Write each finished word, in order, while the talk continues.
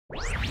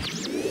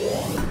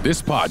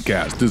This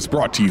podcast is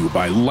brought to you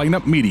by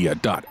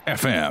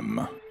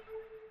lineupmedia.fm.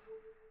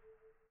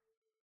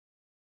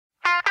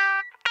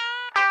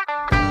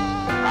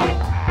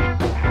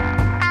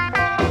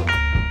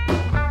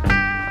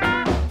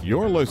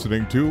 You're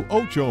listening to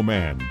Ocho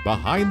Man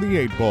Behind the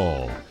Eight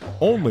Ball,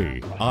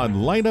 only on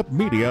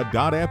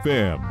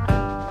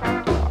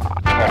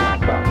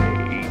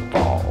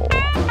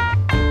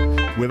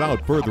lineupmedia.fm.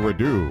 Without further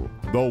ado,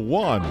 the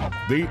one,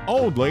 the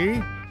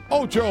only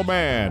Ocho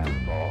Man.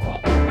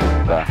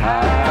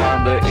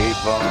 Behind the Eight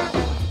Ball.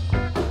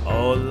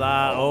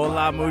 Hola,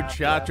 hola,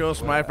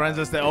 muchachos, my friends.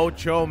 It's the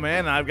Ocho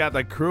Man. I've got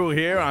the crew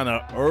here on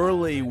an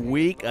early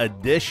week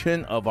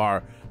edition of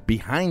our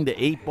Behind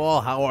the Eight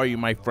Ball. How are you,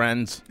 my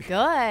friends?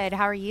 Good.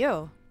 How are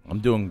you? I'm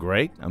doing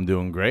great. I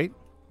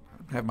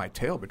have my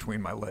tail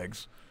between my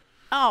legs.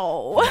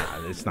 Oh.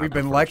 It's not We've the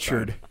been first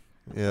lectured. time.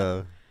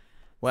 Yeah.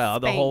 Well,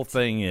 the whole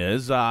thing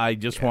is I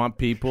just want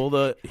people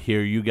to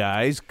hear you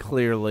guys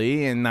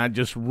clearly and not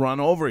just run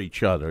over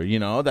each other. You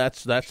know,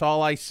 that's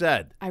all I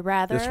said. I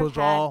rather This was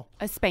had all-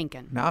 a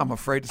spanking. Now I'm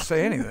afraid to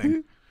say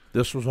anything.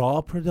 This was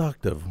all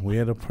productive. We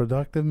had a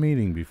productive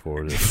meeting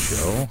before this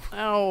show.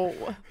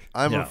 Oh.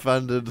 I'm Yeah.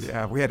 offended.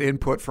 Yeah, we had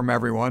input from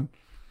everyone.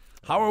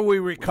 How are we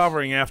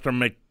recovering after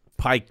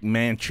McPike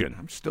Mansion?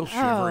 I'm still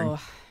shivering.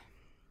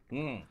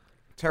 Oh.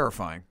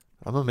 Terrifying.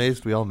 I'm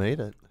amazed we all made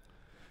it.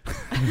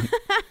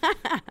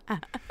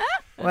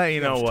 Well,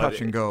 you know It's what?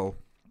 touch and go.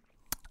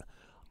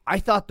 I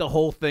thought the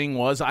whole thing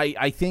was,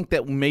 I think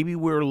that maybe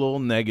we were a little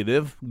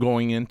negative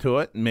going into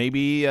it.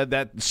 Maybe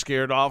that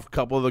scared off a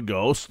couple of the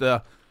ghosts.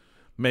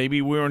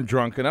 Maybe we weren't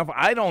drunk enough.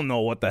 I don't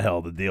know what the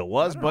hell the deal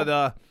was,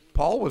 but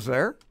Paul was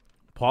there.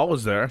 Paul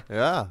was there.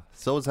 Yeah.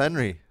 So was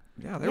Henry.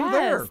 Yeah, they were Yes,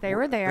 there. they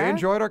were there. They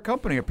enjoyed our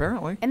company,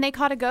 apparently. And they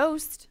caught a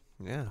ghost.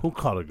 Yeah. Who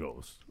caught a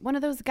ghost? One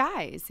of those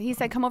guys. He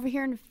said, "Come over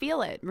here and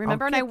feel it."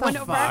 Remember? And I get the went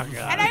over, fuck and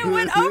out I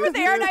went over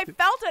there and I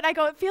felt it. I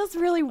go, "It feels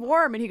really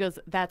warm." And he goes,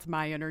 "That's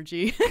my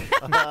energy."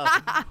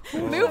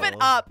 Move it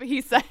up,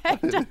 he said.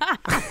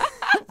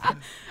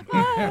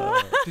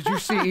 Did you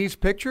see E's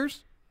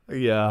pictures?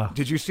 Yeah.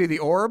 Did you see the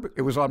orb?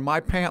 It was on my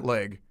pant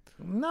leg.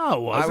 No,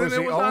 it wasn't. It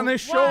the was on only-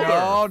 his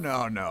shoulder.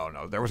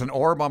 No. There was an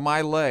orb on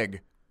my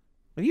leg.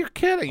 You're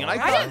kidding. I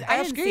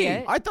didn't see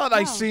it. thought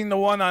I seen the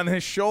one on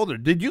his shoulder.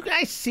 Did you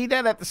guys see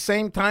that at the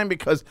same time?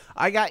 Because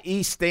I got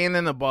E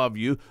standing above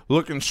you,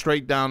 looking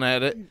straight down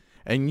at it,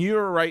 and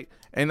you're right.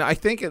 And I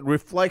think it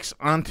reflects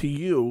onto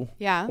you,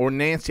 Yeah. or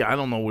Nancy. I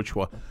don't know which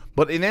one.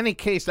 But in any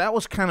case, that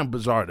was kind of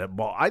bizarre. That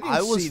ball. I didn't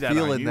I was see that on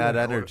feeling you. that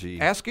energy.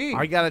 Ask E.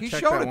 I gotta He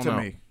check showed that it one to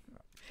out. me.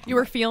 You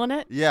were feeling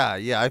it? Yeah.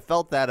 I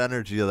felt that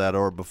energy of that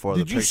orb before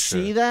Did the you picture.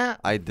 see that?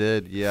 I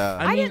did, yeah.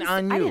 I mean,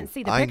 on you. I didn't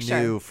see the I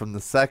picture. knew from the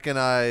second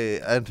I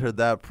entered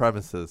that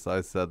premises, I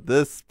said,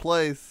 this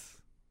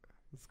place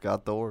has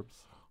got the orbs.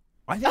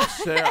 I think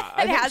Sarah.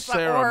 I It think has the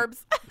Sarah,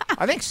 orbs.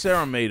 I think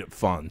Sarah made it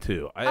fun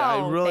too. I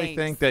Oh, really thanks.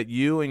 think that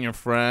you and your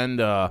friend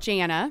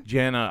Jana.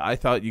 Jana, I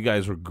thought you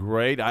guys were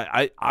great.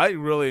 I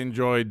really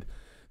enjoyed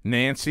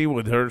Nancy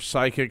with her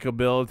psychic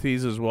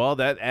abilities as well.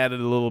 That added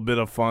a little bit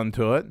of fun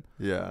to it.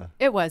 Yeah.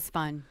 It was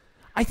fun.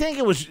 I think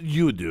it was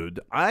you, dude.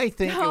 I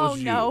think it Oh,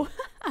 was no.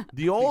 you.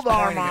 The old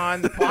pointing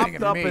Armand at- pointing popped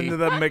at up me. into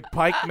the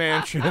McPike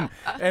Mansion,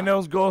 and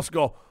those ghosts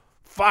go,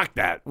 fuck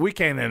that. We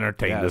can't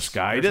entertain this Yes.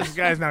 guy. This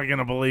guy's not going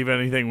to believe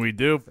anything we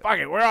do. Fuck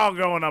it. We're all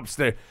going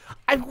upstairs.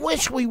 I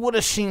wish we would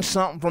have seen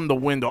something from the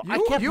window.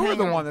 You were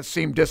the one that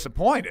seemed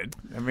disappointed.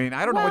 I mean,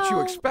 I don't know what you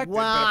Well- expected,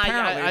 Well, but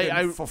apparently I- it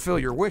didn't fulfill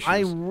your wishes. I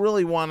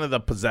really wanted the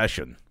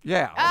possession.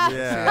 yeah. See,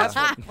 that's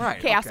what, right.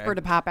 Casper okay.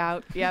 to pop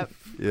out. Yep.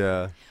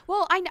 Yeah.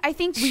 Well, I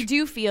think we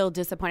do feel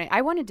disappointed.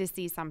 I wanted to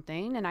see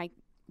something, and I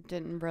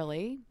didn't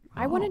really.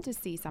 I wanted to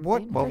see something.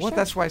 What? Well, for what? sure.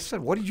 That's why I said.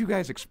 What did you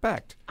guys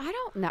expect? I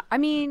don't know. I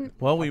mean,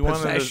 Well, we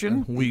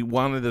possession?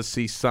 wanted to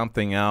see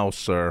something else,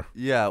 sir.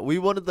 Yeah, we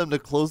wanted them to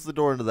close the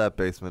door into that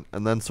basement,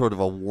 and then sort of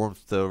a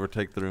warmth to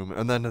overtake the room,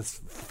 and then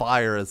this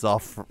fire is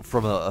off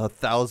from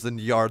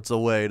 1,000 yards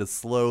away to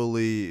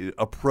slowly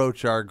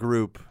approach our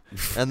group,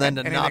 and then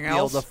to not Anything be able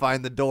else? to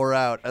find the door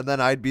out, and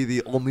then I'd be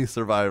the only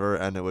survivor,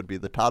 and it would be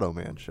the Tato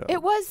Man show.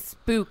 it was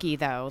spooky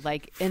though,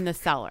 like in the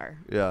cellar.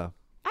 Yeah.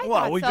 I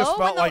Well, thought we so. just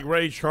When felt the- like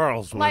Ray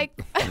Charles with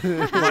like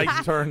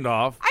lights turned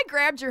off. I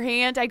grabbed your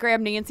hand. I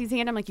grabbed Nancy's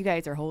hand. I'm like, you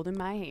guys are holding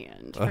my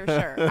hand for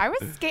sure. I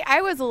was scared.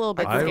 I was a little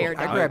bit scared.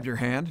 I though. grabbed your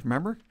hand.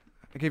 Remember?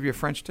 I gave you a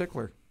French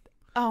tickler.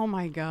 Oh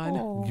my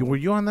god. Were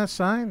you on that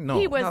side? No.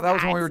 He was. No, that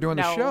was when we were doing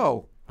the no.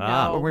 show.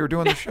 Ah. When we were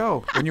doing the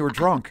show. When you were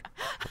drunk.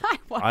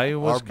 I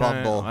was Our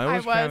Bumble. I was I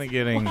was. kind of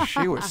getting.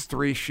 She was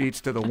 3 sheets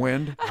to the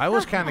wind. I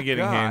was kind of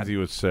getting God. handsy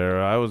with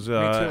Sarah. I was. too.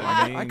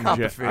 I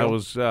copped the feel. I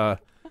was.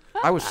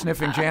 I was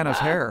sniffing Jana's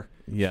hair.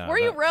 Yeah. Were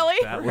you that- really?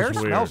 That Her hair was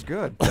weird. smells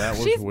good. That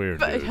was She's. weird.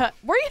 But, dude.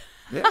 were you?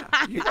 Yeah.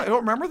 You don't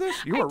remember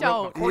this? You were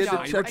don't. Of course He had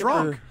not. to You were check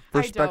drunk. For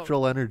I don't.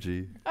 spectral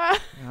energy. That's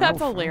I was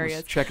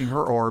hilarious. checking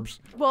her orbs.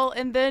 Well,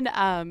 and then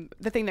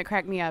the thing that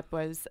cracked me up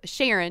was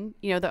Sharon,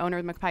 the owner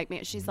of the McPike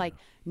Man. She's like,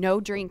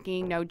 no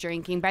drinking, no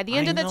drinking. By the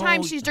end of the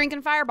time, she's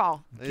drinking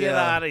Fireball. Get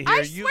out of here. I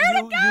you, swear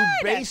to you God.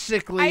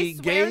 basically I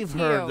swear gave to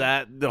her you.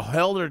 that,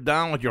 held her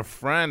down with your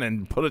friend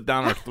and put it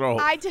down her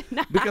throat. I did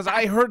not. Because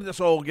I heard this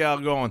old gal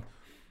going,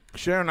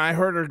 Sharon, I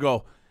heard her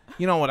go,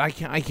 you know what? I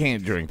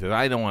can't drink this.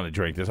 I don't want to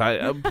drink this.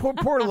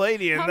 Poor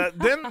lady. And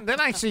then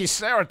I see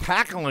Sarah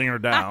tackling her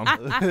down.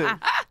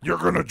 You're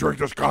going to drink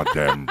this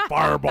goddamn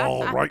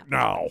Fireball right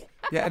now.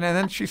 Yeah, and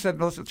then she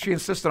said, listen, she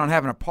insisted on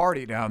having a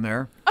party down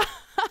there.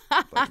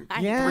 Like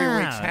 3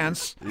 weeks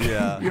hence.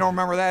 Yeah. You don't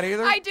remember that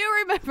either? I do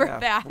remember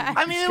that.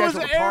 I mean, it was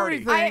Scheduled a party.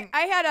 everything.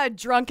 I had a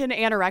drunken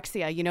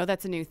anorexia.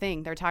 That's a new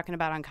thing they're talking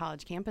about on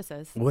college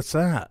campuses. What's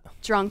that?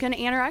 Drunken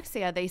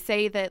anorexia. They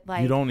say that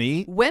You don't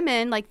eat?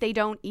 women they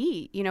don't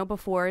eat,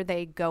 before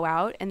they go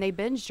out and they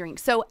binge drink.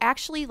 So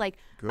actually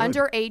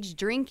underage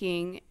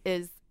drinking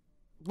is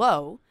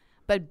low,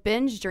 but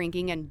binge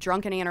drinking and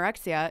drunken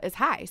anorexia is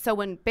high. So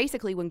when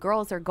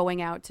girls are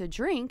going out to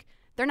drink,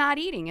 they're not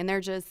eating and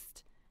they're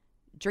just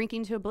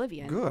drinking to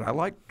oblivion. Good. I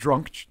like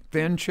drunk,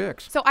 thin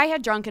chicks. So I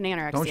had drunken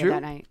anorexia Don't you?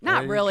 that night. Not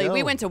There you really. go.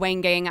 We went to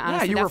Wayne Gang.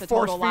 Honestly, Yeah, you were that's a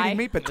total lie. force-feeding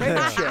me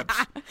potato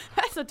chips.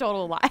 That's a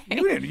total lie.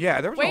 You didn't.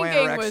 Yeah, there was no Wayne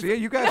Gang was- anorexia.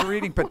 You guys were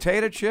eating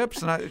potato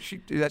chips, and that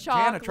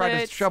Jana tried to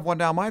Chocolates. shove one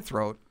down my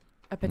throat.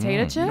 A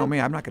potato chip? You know me,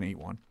 I'm not going to eat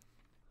one.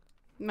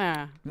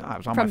 Nah. No, I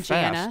was on From my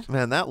Jana. fast.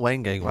 Man, that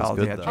Wayne Gang was Well,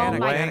 good, yeah, though. Jana- Oh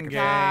my Wayne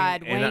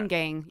God, and Wayne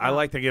Gang. I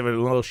like to give it a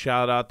little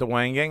shout out to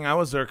Wayne Gang. I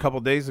was there a couple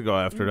days ago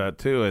after that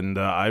too, and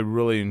I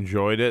really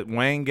enjoyed it.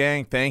 Wayne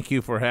Gang, thank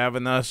you for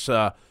having us.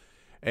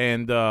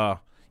 And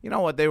you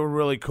know what? They were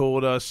really cool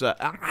with us.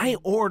 I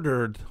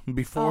ordered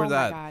before Oh, my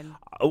that. God.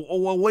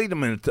 Well, wait a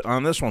minute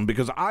on this one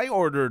because I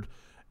ordered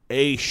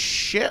a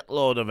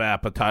shitload of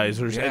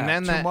appetizers, Yeah, and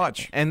then too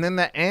much. And then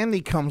that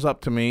Andy comes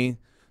up to me,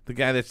 the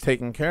guy that's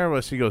taking care of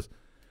us. He goes,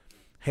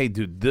 "Hey,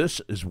 dude,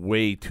 this is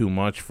way too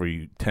much for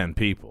you 10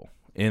 people."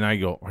 And I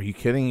go, "Are you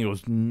kidding?" He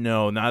goes,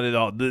 "No, not at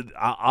all.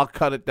 I'll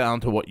cut it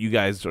down to what you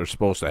guys are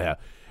supposed to have."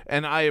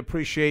 And I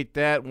appreciate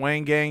that.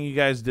 Wayne Gang, you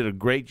guys did a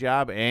great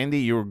job. Andy,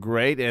 you were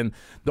great. And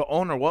the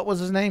owner, what was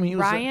his name? He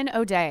was Ryan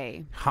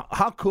O'Day.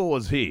 How cool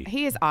was he?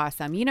 He is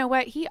awesome. You know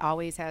what? He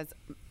always has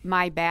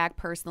my back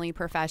personally,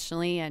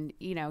 professionally, and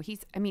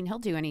he'll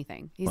do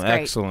anything. He's great.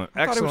 Excellent.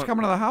 I thought he was Excellent.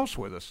 coming to the house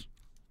with us.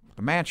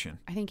 The mansion.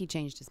 I think he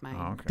changed his mind.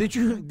 Oh, okay.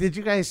 Did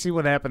you guys see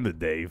what happened to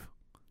Dave?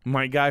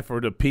 My guy for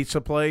the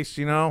pizza place,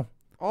 Oh,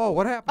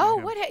 what happened? Oh, to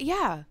him? what?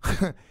 Yeah.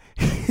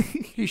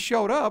 He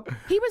showed up.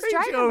 He was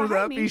driving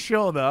behind me. He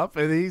showed up,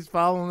 and he's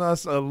following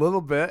us a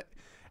little bit.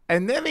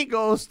 And then he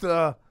goes,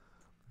 "Where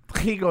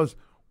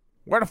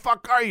the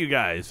fuck are you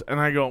guys?" And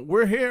I go,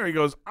 "We're here." He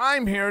goes,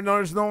 "I'm here. No,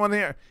 there's no one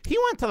here." He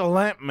went to the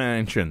Lamp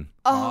Mansion.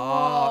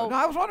 Oh. No,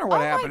 I was wondering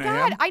what happened my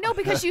God. to him. I know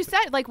because you said,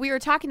 we were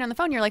talking on the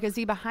phone. You're like, is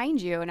he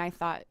behind you? And I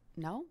thought,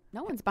 no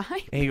one's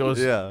behind And he goes,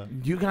 Yeah.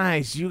 You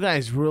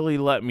guys really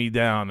let me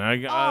down." I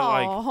like,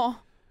 Oh.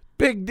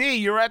 Big D,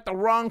 you're at the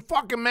wrong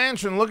fucking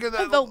mansion. Look at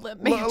that. The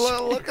Lamp Mansion.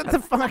 Look at the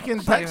fucking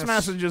text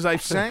messages I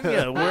sent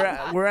you.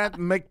 We're at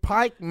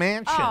McPike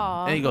Mansion.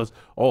 Aw. And he goes,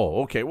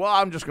 "Oh, okay. Well,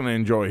 I'm just going to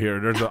enjoy here.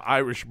 There's an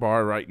Irish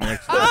bar right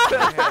next to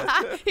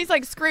it." He's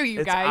like, screw you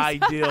It's guys.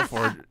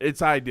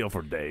 ideal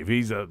for Dave.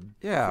 He's a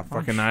Yeah,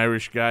 fucking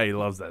Irish guy. He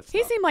loves that stuff.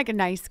 He seemed like a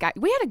nice guy.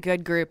 We had a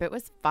good group. It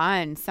was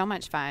fun. So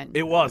much fun.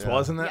 It was,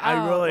 wasn't it? Yeah, I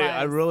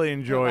it was. really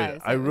enjoyed It it.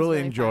 was. I It was really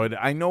really enjoyed it.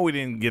 I know we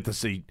didn't get to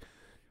see.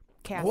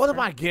 Casper. What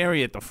about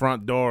Gary at the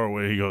front door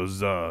where he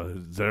goes,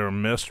 "Is there a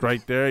mist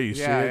right there? You see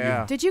Yeah, it?"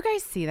 yeah. Did you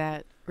guys see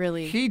that?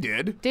 Really? He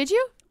did. Did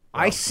you?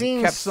 I seen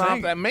kept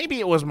something. saying-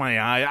 Maybe it was my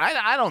eye.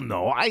 I don't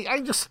know. I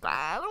don't know.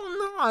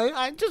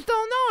 I just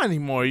don't know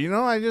anymore.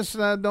 I just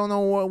don't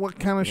know what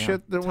kind of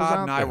shit there was Todd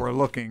out and I there. were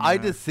looking. I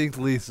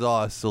distinctly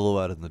saw a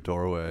silhouette in the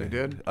doorway. You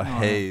did? A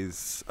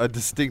haze. A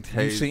distinct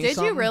haze. seen Did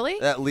something? you really?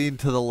 That leaned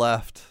to the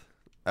left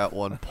at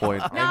one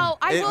point. No,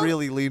 I it will-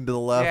 really leaned to the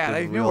left. Yeah, and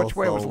they we knew all which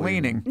way it was slowly-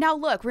 leaning. Now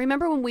look,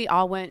 remember when we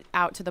all went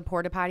out to the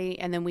porta potty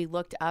and then we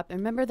looked up and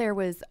remember there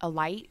was a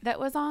light that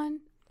was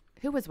on?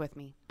 Who was with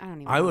me? I don't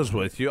even know. I was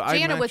with you.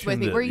 Jana I was with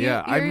me. mentioned it. Were you-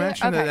 Yeah, I you were-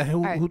 mentioned okay, it. Who,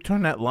 all right. who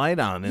turned that light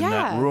on in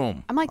that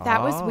room? I'm like,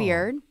 that was Oh.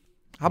 weird.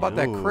 How about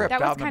that Ooh. crypt That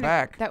was out in the kind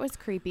back? of that was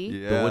creepy.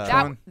 Yeah. Which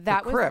That one?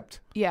 that the was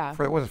crypt. Yeah.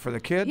 Was it for the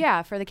kid?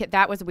 Yeah, for the kid.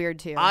 That was weird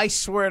too. I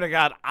swear to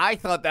God, I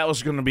thought that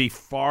was going to be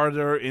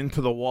farther into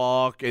the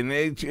walk, and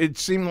it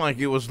seemed like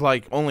it was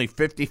like only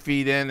 50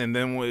 feet in, and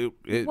then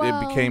it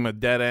Well- became a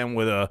dead end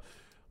with a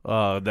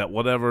that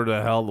whatever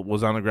the hell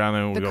was on the ground,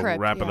 and we The go crypt,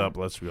 wrap it yeah. up.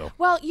 Let's go.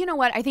 Well, you know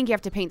what? I think you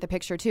have to paint the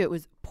picture too. It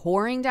was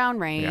pouring down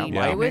rain. Yeah, It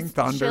lightning, was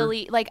thunder.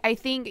 chilly. Like I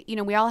think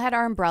we all had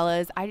our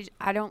umbrellas. I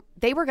don't.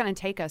 They were going to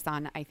take us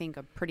on. I think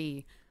a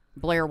pretty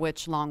Blair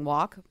Witch long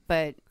walk,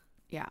 but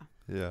yeah,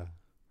 Yeah.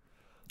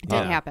 it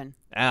didn't Yeah. happen.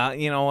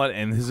 You know what?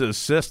 And his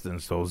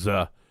assistants, those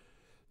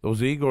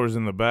Igors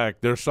in the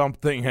back, there's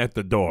something at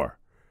the door.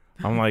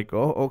 I'm like,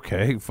 oh,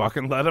 okay,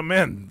 fucking let him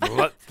in.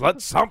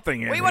 Let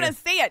something in. We want to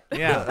see it.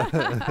 Yeah.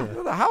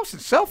 Well, the house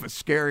itself is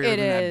scarier It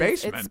than that is.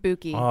 basement. It's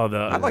spooky. Oh,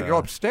 I'd like to go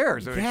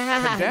upstairs.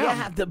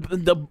 Yeah.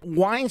 The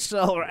wine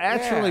cellar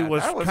actually Yeah,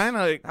 was that was- kind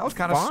of that was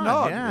kinda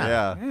snug.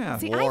 Yeah. Yeah.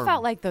 See, warm. I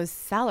felt like the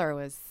cellar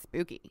was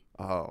spooky.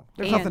 Oh.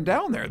 There's And- nothing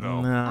down there,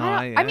 though. No,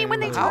 I mean, when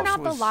they the turn house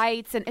out the was-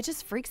 lights, and it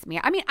just freaks me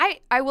out. I mean,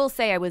 I will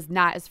say I was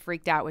not as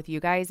freaked out with you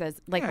guys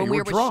as like Yeah, when you we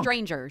were were with drunk.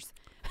 strangers.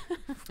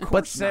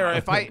 But Sarah,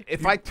 if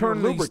I turn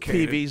these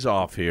lubricated. TVs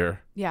off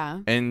here, Yeah.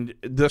 and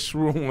this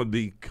room would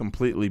be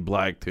completely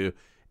black too.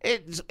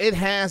 It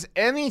has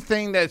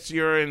anything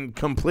you're in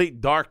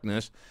complete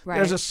darkness. Right.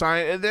 There's a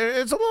sign.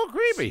 It's a little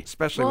creepy.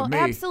 Especially Well, with me.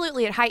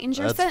 absolutely. It heightens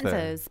your That's fair.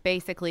 senses,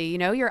 basically. You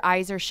know, your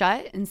eyes are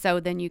shut, and so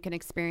then you can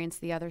experience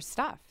the other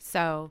stuff.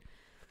 So,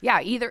 yeah,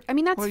 I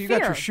mean, that's Well, you fear.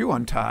 got your shoe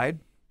untied.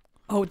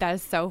 Oh, that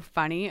is so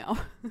funny. Oh,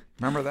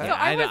 Remember that? So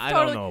I was I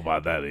totally- don't know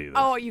about that either.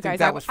 oh you guys,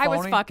 that I was was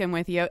phony? fucking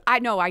with you. I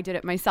know I did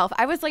it myself.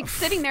 I was like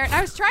sitting there, and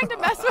I was trying to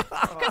mess with,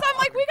 because I'm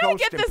like, we gotta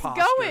Ghost get this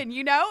imposter. going,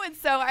 you know. And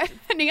so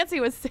Nancy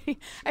was saying,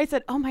 I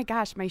said, oh my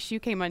gosh, my shoe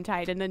came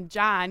untied, and then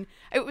John,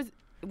 was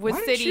Why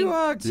didn't sitting. you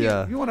want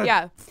to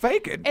Yeah.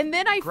 fake it? And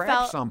then I grab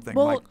felt something.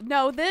 Well, like,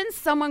 no. Then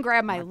someone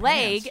grabbed my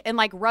leg pants. and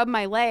like rubbed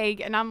my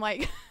leg, and I'm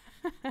like,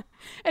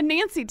 and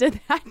Nancy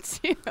did that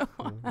too.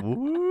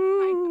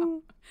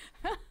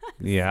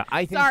 Yeah,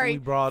 I think Sorry. we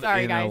brought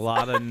Sorry, in guys. a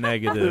lot of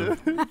negative.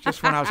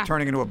 just when I was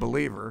turning into a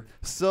believer.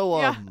 So,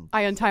 Yeah,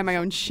 I untie my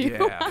own shoe.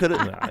 Yeah. could it,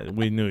 Nah,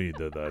 we knew you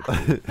did that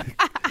too.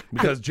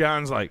 Because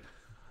John's like,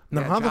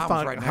 now Yeah, how the John was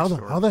fuck, right how next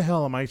the to how her. the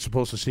hell am I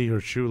supposed to see her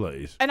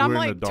shoelace? And I'm We're in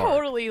like the dark.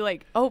 totally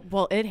like, oh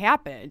well, it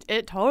happened.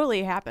 It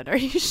totally happened. Are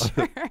you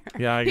sure?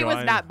 Yeah, I he go, was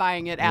I- not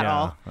buying it at Yeah,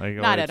 all. I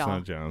go, Not it's at all.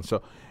 Not John.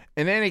 So,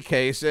 in any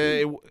case,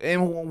 and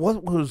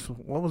what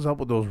was up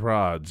with those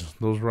rods?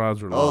 Those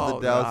rods were. Oh,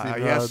 the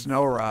dowsing yes, rods.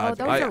 snow Oh, rods.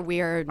 those are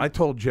weird. I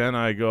told Jen,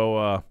 I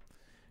go,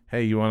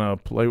 hey, you want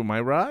to play with my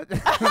rod?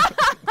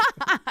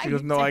 She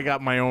goes, no, I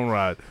got my own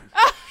rod.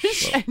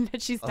 and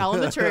she's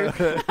telling the truth.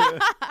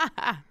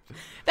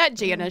 That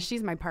Jana,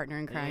 she's my partner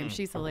in crime.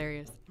 She's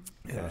hilarious.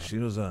 Yeah, she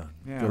was a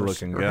Yeah,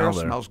 good-looking her gal hair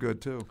there. smells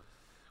good too.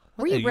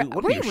 Were you,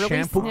 what were are you you, really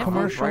shampoo sniffing?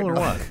 commercial Right or now.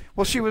 what?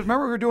 Well, she was.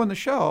 Remember, we were doing the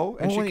show,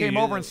 and Oh, she wait, came you-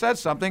 over and said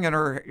something,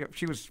 and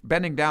she was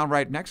bending down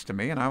right next to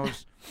me, and I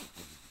was.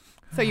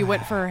 So you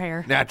went for her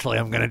hair. naturally,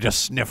 I'm going to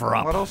just sniff her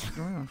up. What else?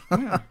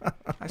 Yeah.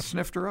 I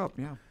sniffed her up.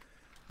 Yeah,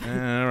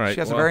 All right. she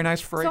has well, a very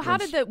nice So fragrance. how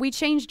did we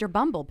changed your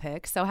Bumble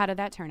pic? So how did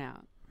that turn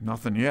out?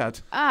 Nothing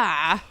yet.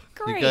 Ah,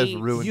 You great. guys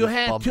ruined You this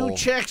had Bumble. two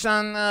chicks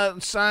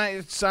on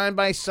side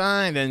by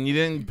side, and you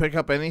didn't pick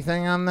up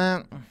anything on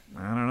that?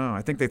 I don't know.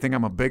 I think they think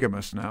I'm a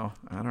bigamist now.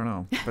 I don't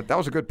know. But that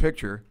was a good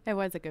picture. It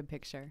was a good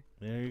picture.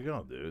 There you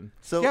go, dude.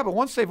 So, Yeah, but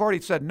once they've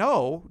already said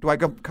no, do I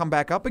come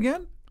back up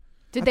again?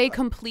 Did they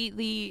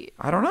completely?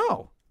 I don't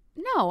know.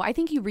 No, I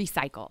think you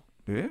recycle.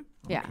 Do you?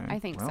 Yeah, Okay. I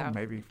think well,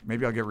 so.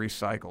 Maybe I'll get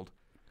recycled.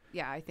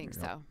 Yeah, I think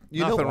so.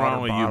 you know, Nothing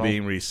wrong with water you bottle.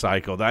 being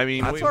recycled. I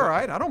mean, That's all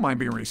right. I don't mind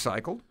being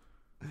recycled.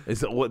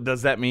 What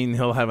does that mean?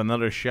 He'll have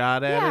another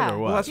shot at Yeah. it, or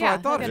what? Well, that's Yeah, what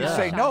I thought. If he'll you get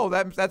say another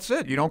no, shot. that's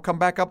it. You don't come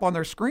back up on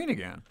their screen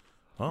again.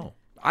 oh,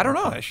 I don't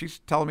know. She's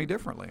telling me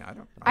differently.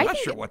 I'm I not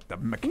think- sure what the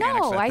mechanics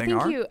No, of that I thing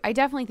think are. I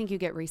definitely think you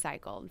get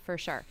recycled for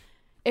sure.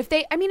 I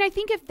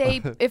think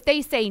if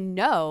they say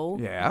no,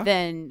 Yeah.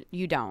 then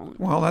you don't.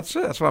 Well, that's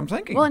it. That's what I'm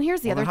thinking. Well, and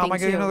here's the then other how am I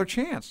thing, getting too. another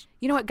chance?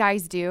 You know what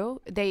guys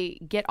do? They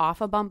get off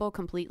a Bumble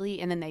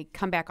completely and then they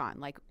come back on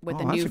like with Oh,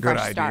 a that's new a good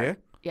fresh idea. start.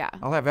 Yeah.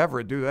 I'll have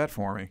Everett do that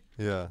for me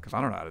yeah. because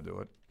I don't know how to do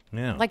it.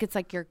 yeah. Like it's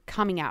like you're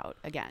coming out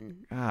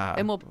again. Ah,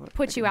 And we'll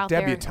put you a out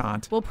there.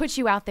 debutante. We'll put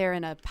you out there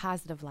in a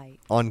positive light.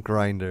 On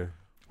Grinder.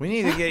 We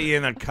need to get you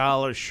in a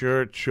collar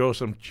shirt, show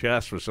some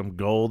chest with some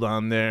gold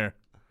on there,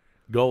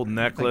 gold I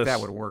necklace, think that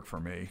would work for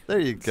me. There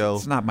you go.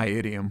 It's not my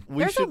idiom.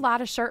 We There's should. a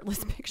lot of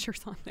shirtless pictures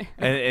on there.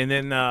 and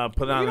then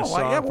put on You a don't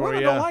like, song yeah, but for women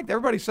you. don't like that.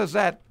 Everybody says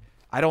that.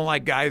 I don't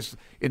like guys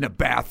in the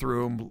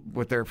bathroom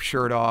with their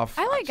shirt off.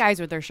 I like guys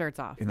with their shirts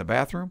off. In the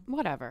bathroom?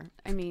 Whatever.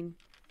 I mean,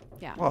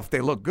 yeah. Well, if they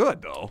look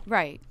good, though.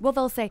 Right. Well,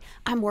 they'll say,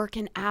 I'm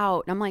working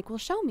out. And I'm like, well,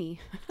 show me.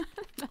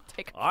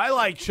 Take I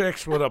like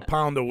chicks with a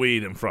pound of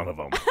weed in front of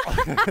them.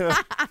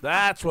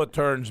 That's what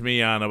turns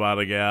me on about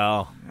a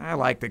gal. I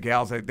like the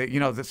gals.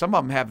 Some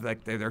of them have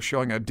like they're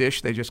showing a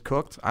dish they just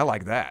cooked. I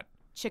like that.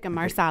 chicken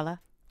marsala.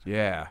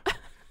 Yeah.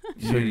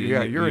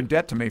 You're in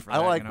debt to me for I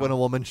that. like when a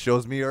woman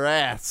shows me her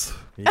ass.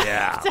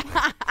 Yeah.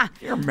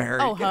 You're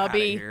married. Oh, Get outta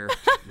hubby. here.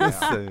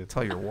 Listen.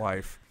 Tell your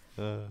wife.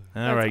 All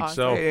right. awesome.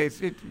 So Hey,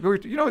 you're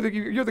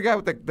the guy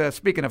with the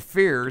speaking of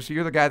fears.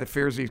 You're the guy that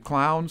fears these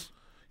clowns.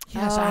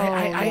 yes, Oh,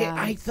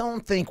 I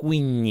don't think we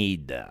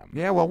need them.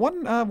 Yeah. Well,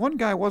 one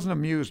guy wasn't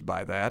amused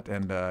by that,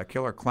 and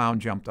killer clown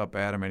jumped up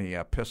at him and he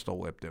pistol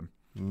whipped him.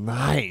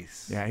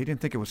 Nice. Yeah, he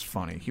didn't think it was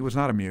funny. He was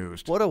not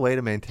amused. What a way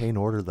to maintain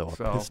order, though. A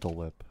So- pistol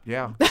whip.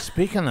 Yeah.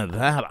 Speaking of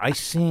that, I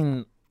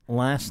seen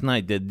last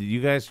night. Did you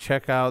guys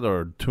check out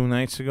or 2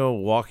 nights ago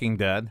Walking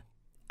Dead?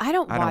 I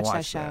don't I don't watch that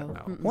watch show.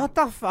 that, no. Mm-mm. What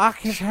the fuck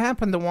has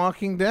happened to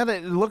Walking Dead?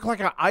 It looked like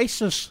an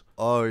ISIS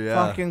Oh yeah.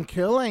 fucking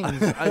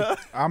killings.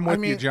 I'm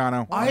with you,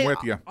 Jono. I'm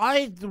with you.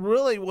 I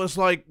really was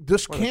like,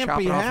 this Were they can't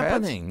be chopping off heads?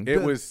 happening.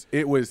 It was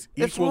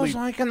This equally. was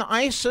like an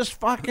ISIS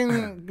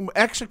fucking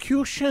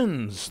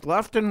executions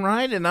left and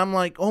right, and I'm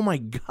like, oh my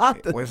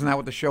god, Well, isn't that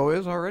what the show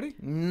is already?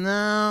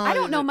 no. I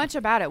don't know much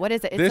about it. What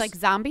is it? It's This- like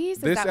zombies?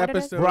 Is this that what it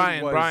is?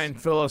 episode- Brian,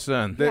 fill us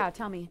in. Yeah,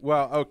 tell me.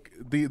 Well,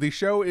 okay, the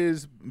show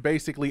is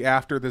basically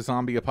after the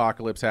zombie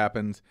apocalypse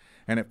happens,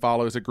 and it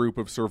follows a group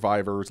of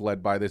survivors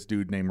led by this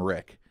dude named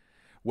Rick.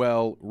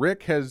 Well,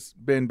 Rick has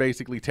been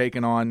basically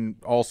taking on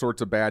all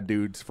sorts of bad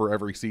dudes for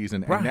every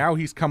season, and now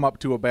he's come up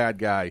to a bad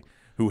guy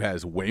who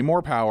has way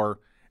more power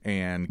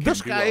and can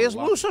This do guy a is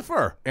lot.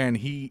 Lucifer. And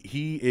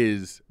he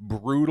is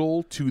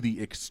brutal to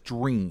the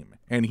extreme,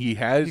 and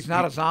He's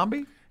not a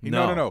zombie?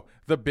 No.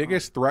 The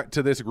biggest threat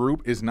to this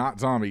group is not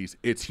zombies;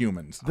 it's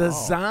humans. The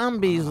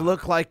zombies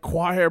look like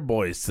choir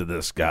boys to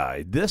this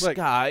guy. This Like,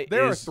 guy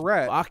they're a is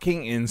threat.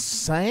 fucking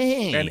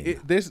insane. And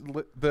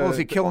Was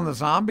he killing the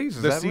zombies?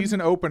 Is the that what-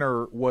 season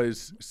opener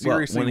was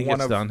seriously when he one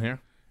gets of down here.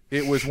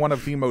 It was one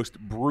of the most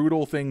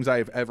brutal things I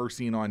have ever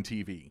seen on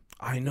TV.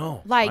 I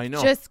know. Like I know.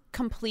 just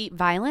complete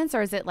violence,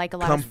 or is it like a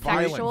lot of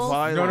sexual?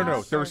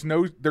 Violence.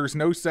 No. There's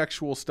no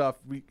sexual stuff.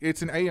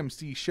 It's an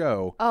AMC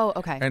show. Oh,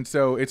 okay. And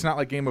so it's not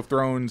like Game of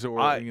Thrones or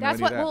I- you know, That's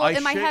any what. of that. Well,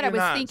 in my shit head, I you was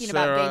not, thinking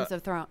Sarah, about Games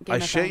of Thrones. I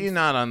shit you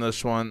not on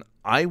this one.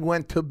 I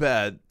went to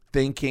bed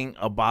thinking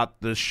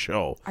about this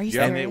show. Are you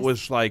And serious? it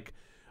was like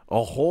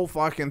a whole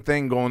fucking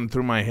thing going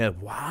through my head.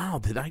 Wow,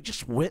 did I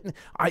just witness?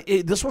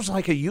 This was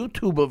like a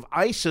YouTube of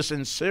ISIS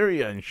in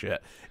Syria and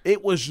shit.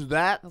 It was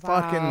that Wow.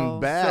 fucking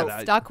bad. So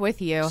stuck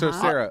with you. So huh?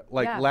 Sarah,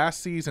 Yeah. last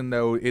season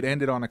though, it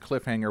ended on a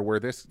cliffhanger where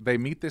they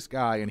meet this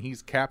guy and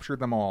he's captured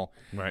them all.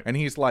 Right. And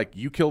he's like,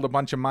 "You killed a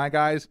bunch of my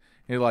guys."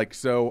 And you're like,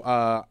 "So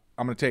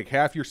I'm gonna take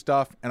half your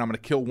stuff and I'm gonna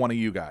kill one of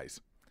you guys."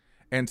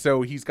 And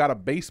so he's got a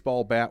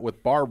baseball bat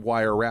with barbed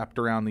wire wrapped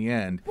around the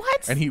end.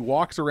 What? And he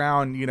walks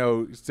around,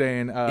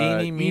 saying,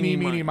 Eeny, meeny,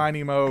 meeny,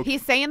 miny, mo.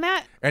 He's saying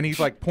that. And he's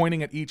like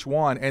pointing at each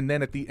one. And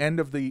then at the end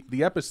of the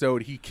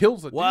episode, he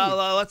kills a dude.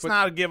 Well, let's But-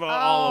 not give it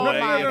all Oh, away.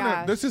 my no.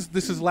 gosh. This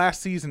is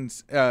last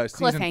season's season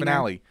Cliffhanger.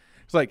 finale.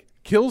 It's like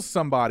kills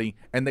somebody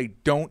and they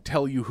don't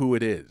tell you who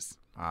it is.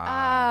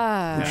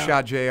 Who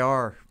shot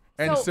JR?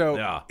 And so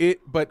Yeah.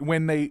 but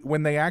when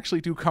they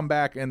actually do come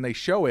back and they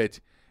show it,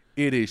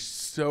 it is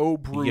so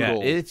brutal. Yeah,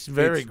 it's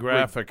very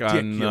graphic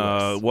ridiculous.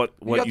 on what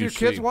You got you your see.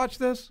 kids watch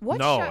this? What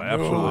No, show-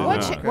 absolutely What,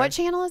 not. what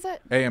channel is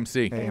it?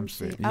 AMC.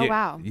 AMC. Oh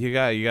wow. You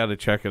got to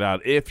check it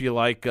out if you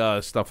like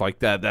stuff like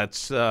that.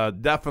 That's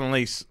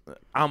definitely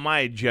on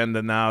my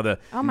agenda now to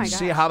Oh my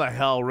see gosh. how the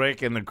hell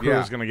Rick and the crew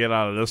Yeah. is going to get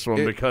out of this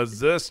one because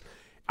this.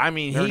 I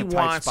mean, They're he in a tight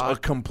wants spot. a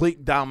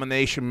complete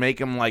domination, make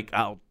them like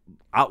out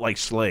like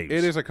slaves.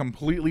 It is a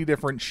completely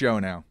different show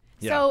now.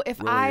 So if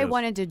really I is.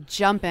 wanted to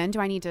jump in, do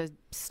I need to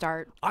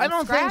start? I from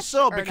don't think scratch,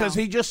 so or because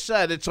no? he just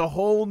said it's a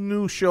whole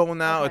new show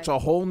now. Okay. It's a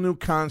whole new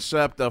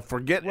concept.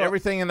 Forget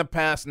everything in the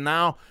past.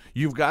 Now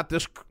you've got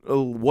this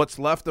what's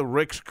left of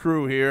Rick's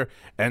crew here,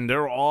 and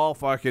they're all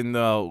fucking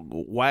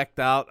whacked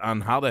out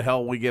on how the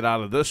hell we get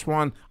out of this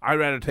one. I'd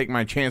rather take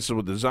my chances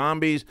with the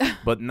zombies,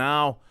 but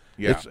now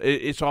Yeah.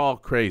 it's all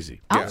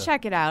crazy. I'll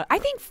check it out. I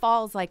think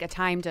fall's like a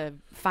time to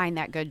find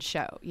that good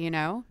show.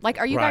 Like,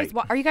 are you Right.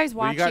 guys? Are you guys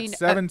Well, watching? you got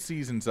 7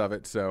 seasons of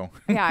it, so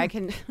Yeah, I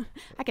can.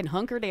 I can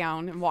hunker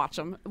down and watch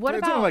them. What it's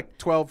about? only like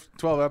 12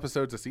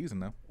 episodes a season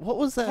though. What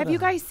was that? have you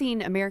guys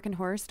seen American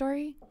Horror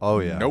Story? Oh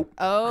yeah. Nope.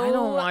 Oh, I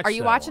don't watch are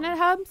you that watching one. it,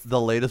 Hubs? The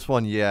latest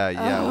one, yeah.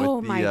 Oh,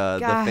 with my the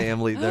God.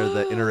 family, they're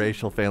the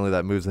interracial family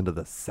that moves into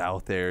the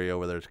South area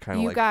where there's kind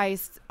of You like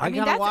guys, I mean,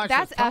 gotta that's watch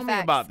that's it. Tell FX. me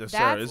about this,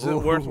 Sarah. That's- Is it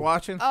worth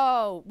watching?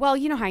 Oh, well,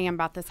 you know how I am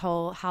about this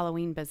whole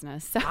Halloween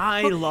business. So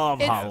I love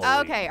it's,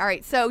 Halloween. Okay, all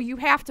right. So you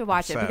have to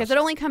watch it because Obsessed. it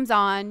only comes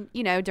on,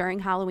 during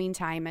Halloween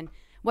time. And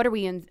what are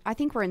we in? I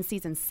think we're in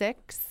season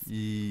 6.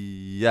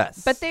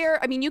 yes. But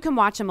you can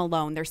watch them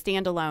alone. They're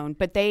standalone.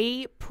 But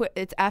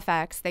it's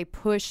FX. They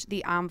push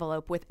the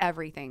envelope with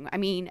everything. I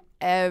mean,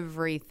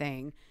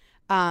 everything.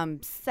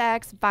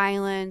 Sex,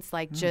 violence,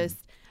 like just.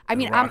 I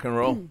mean, rock and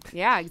roll.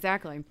 Yeah,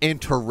 exactly.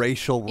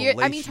 interracial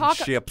I mean, talk.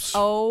 relationships.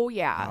 Oh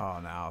yeah.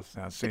 Oh, now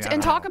see,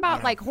 And talk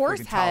about like we horse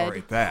can head.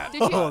 tolerate that.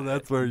 Did you?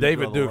 that's where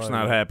David Duke's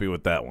not happy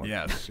with that one.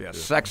 Yes.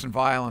 Sex and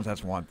violence,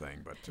 that's one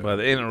thing. But, But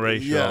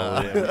interracial.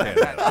 Yeah.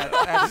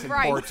 that's in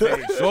Right. poor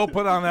taste. Go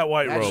put on that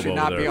white That robe should over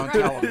not there. be on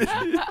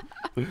television.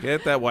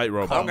 Get that white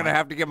robe. on.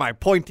 have to get my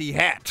pointy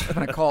hat. I'm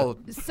going to call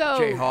So,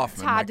 Jay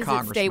Hoffman, my Todd, does it stay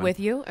congressman. with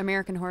you?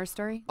 American Horror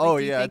Story? Oh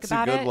do you yeah, think it's a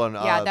about good it? one.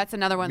 Yeah, that's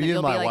another one that me you'll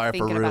and my be like wife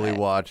thinking are really about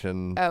it.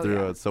 watching Oh, through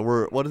yeah. it. So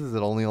what is it?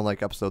 Only on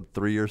like episode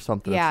 3 or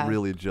something. Yeah. It's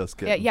really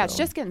just Yeah, getting. it's going.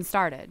 just getting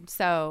started.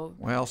 So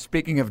Well,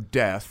 speaking of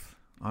death,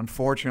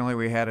 unfortunately,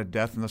 we had a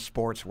death in the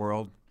sports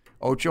world.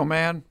 Ocho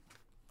Man,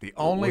 the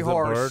only Was it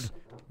horse. Bird?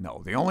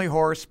 No, the only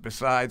horse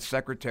besides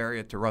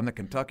Secretariat to run the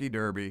Kentucky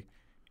Derby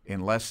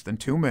in less than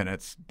 2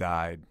 minutes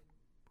died.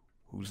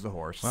 Who's the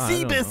horse?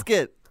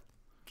 Seabiscuit.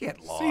 Get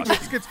lost.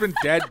 Seabiscuit's been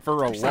dead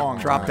for a long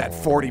Drop time. that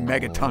 40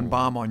 megaton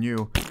bomb on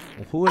you.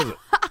 Who is it?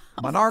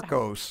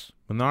 Monarchos.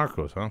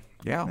 Monarchos, huh?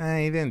 Yeah.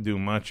 He didn't do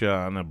much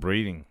on the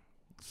breeding.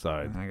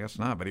 side. I guess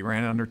not, but he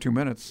ran under 2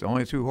 minutes.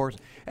 Only 2 horses.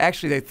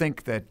 Actually, they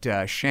think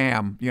that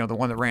Sham, the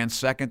one that ran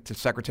second to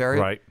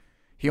Secretariat, Right.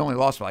 he only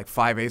lost by like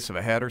 5/8 of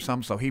a head or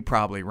something, so he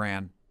probably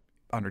ran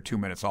under 2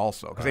 minutes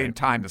also because they didn't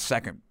time the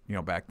second,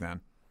 back then.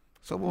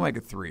 So we'll make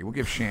it 3. We'll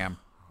give Sham.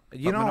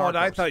 You But know what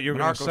I Monarchos- thought you were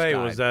going to Monarchos say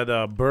died. was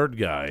that Bird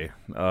guy.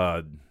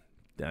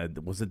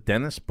 Was it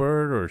Dennis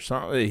Bird or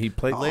something? He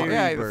played. Oh, Larry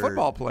yeah, the Bird.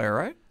 football player,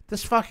 right?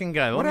 This fucking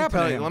guy. What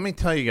happened to him? Let me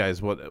tell you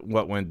guys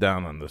what went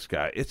down on this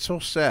guy. It's so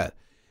sad.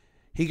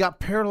 He got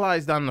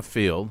paralyzed on the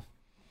field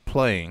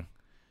playing.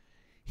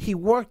 He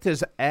worked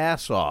his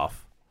ass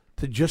off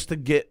to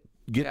get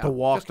Yeah, to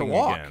walking just to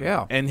walk, again.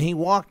 yeah. And he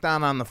walked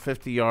down on the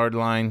 50-yard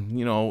line.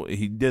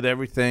 He did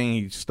everything.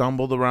 He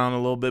stumbled around a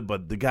little bit,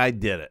 but the guy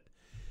did it.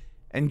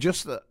 And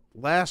just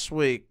last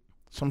week,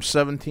 some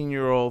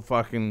 17-year-old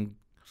fucking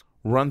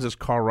runs his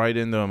car right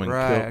into him and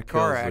Right, a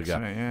car kills the guy.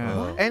 accident,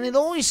 yeah. And it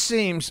always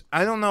seems,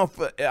 I don't know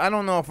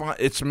if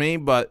it's me,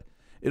 but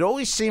it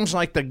always seems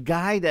like the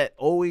guy that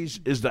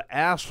always is the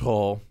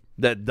asshole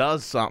that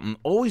does something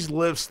always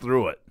lives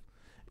through it.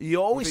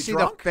 You always he see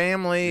drunk? the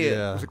family.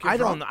 Yeah. Was the kid I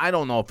drunk?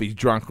 don't know if he's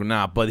drunk or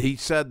not, but he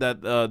said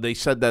that they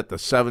said that the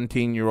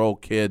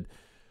 17-year-old kid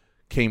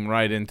came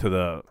right into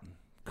the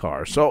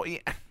car. So yeah,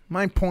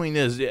 my point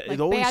is, Like, it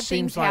always bad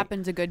seems things like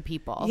happen to good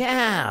people.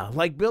 yeah,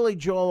 like Billy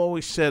Joel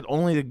always said,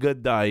 only the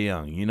good die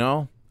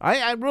young.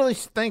 I really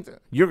think that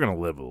you're gonna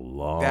live a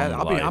long Dad,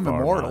 life. I'm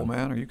immortal, Armand.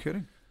 man. Are you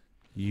kidding?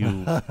 You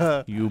big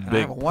I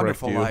have a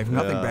wonderful prick, you. life.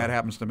 Nothing bad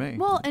happens to me.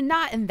 Well, and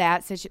not in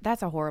that situation.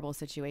 That's a horrible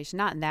situation.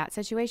 Not in that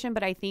situation,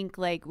 but I think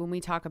like when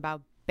we talk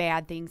about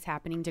bad things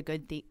happening to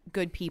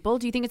good people,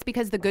 do you think it's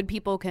because the good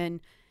people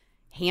can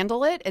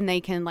handle it and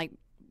they can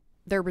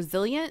they're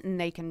resilient and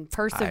they can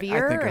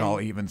persevere? I think it and- all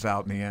evens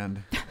out in the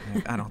end.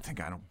 I don't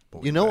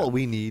believe You know that. what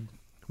we need?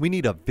 We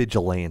need a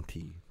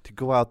vigilante to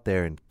go out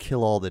there and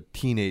kill all the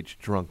teenage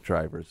drunk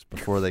drivers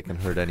before they can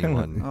hurt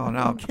anyone. Oh,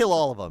 no. Kill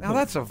all of them. Now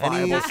that's a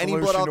viable any solution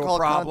blood to a alcohol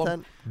problem.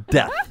 content,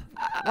 death.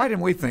 Why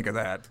didn't we think of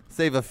that?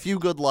 Save a few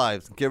good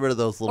lives. Get rid of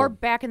those little. Or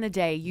back in the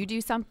day, you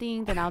do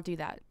something, then I'll do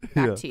that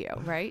back to you,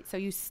 right? So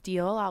you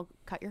steal, I'll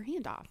cut your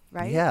hand off,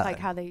 right? Yeah. Like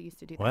how they used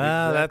to do that.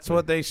 Well, that's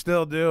what they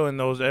still do in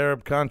those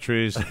Arab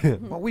countries.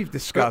 Well, we've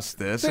discussed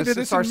this. They It's, did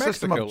it's this our in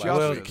system Mexico of last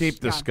justice. We'll keep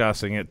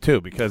discussing it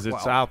too because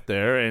it's Well- out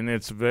there and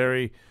it's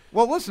very.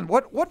 Well, listen.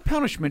 What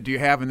punishment do you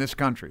have in this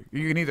country?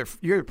 You can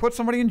either put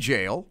somebody in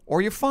jail or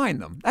you fine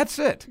them. That's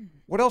it.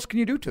 What else can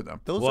you do to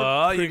them? Those Well,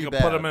 are you pretty can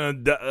bad. put them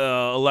in an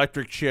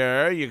electric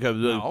chair. You could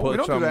No, we put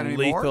don't do some that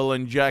anymore. lethal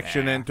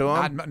injection into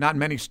them. Not in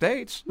many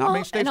states. Not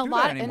many states and do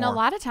that anymore. and a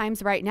lot of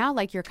times right now,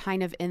 like you're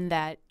kind of in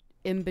that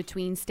in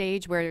between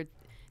stage where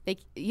they,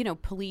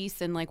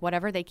 police and like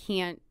whatever, they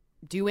can't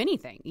do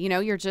anything.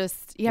 You're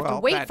just you have Well,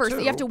 to wait that for too,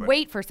 you have to but-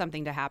 wait for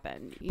something to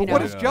happen. But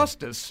what is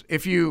justice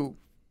if you,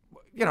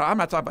 I'm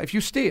not talking about if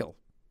you steal.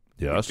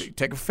 Yes. You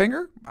take a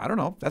finger. I don't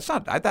know.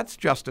 That's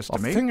justice to A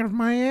me. finger of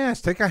my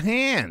ass. Take a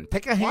hand.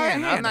 Take a Why a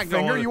hand. hand? I'm not A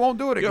finger? going. You won't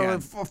do it again.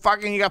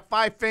 Fucking, you got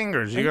 5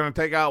 fingers. You're gonna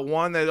take out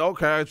one. That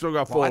okay? I still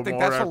got 4 Well, I think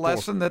more. that's a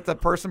lesson that the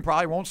person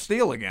probably won't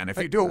steal again if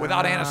you do it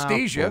without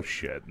anesthesia.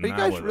 Bullshit. Are you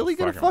guys really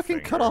gonna fucking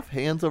cut off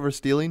hands over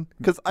stealing?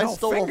 Because I No,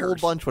 stole a whole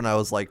fingers. bunch when I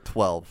was like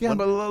 12. Yeah, when,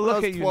 but when I look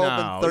was at you 12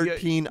 now. and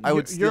 13, I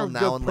would You're steal a now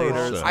good and later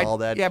person. and all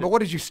that. Yeah, shit. but what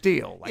did you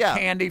steal? Like Yeah.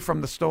 candy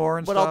from the store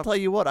and But stuff? I'll tell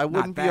you what, I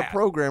wouldn't be a bad.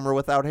 programmer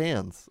without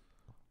hands.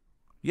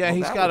 Yeah, Well,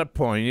 he's that got would- a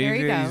point. There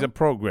you He's go. a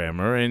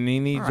programmer, and he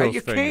needs All right, those you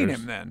fingers. cane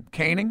him then.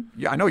 Caning?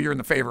 Yeah, I know you're in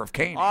the favor of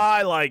caning.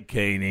 I like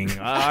caning.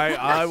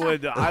 I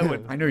would.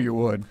 I knew you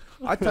would.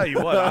 I tell you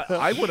what.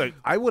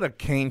 I would have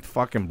caned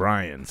fucking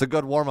Brian. It's a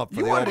good warm up for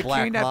You the wanted old to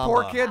black cane that mama.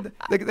 poor kid.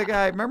 The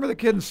guy. Remember the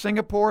kid in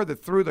Singapore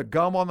that threw the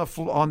gum on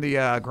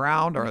the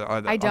ground or the, I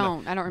on the-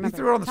 don't remember. He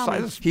threw it on the Tell side.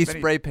 me. This is He many-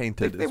 spray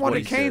painted. They is wanted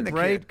what to he cane said.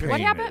 the kid. Spray What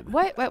painted. happened?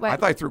 What? I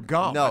thought he threw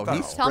gum. No, I thought-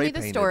 he's Tell me the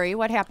spray-painted. story.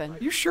 What happened?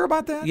 You sure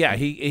about that? Yeah,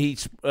 he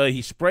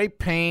spray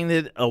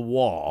painted a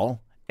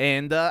wall,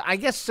 and I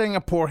guess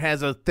Singapore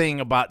has a thing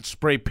about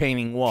spray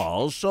painting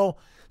walls.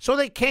 So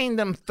they caned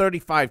him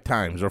 35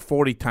 times or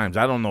 40 times.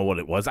 I don't know what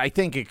it was. I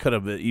think it could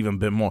have even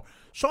been more.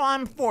 So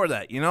I'm for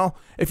that,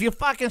 If you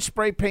fucking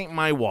spray paint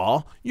my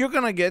wall, you're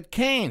going to get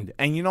caned.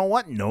 And you know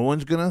what? No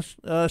one's going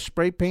to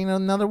spray paint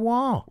another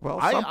wall. Well,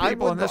 some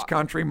people in this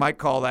country might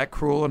call that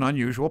cruel and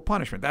unusual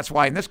punishment. That's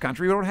why in this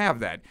country we don't have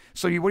that.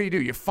 So what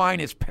do? You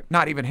fine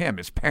not even him,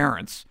 his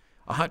parents,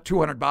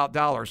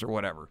 $200 or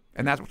whatever,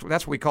 and that's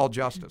what we call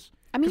justice.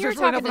 I mean, 'Cause you're there's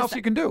really talking nothing to else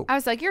you can do. I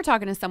was like, you're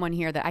talking to someone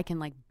here that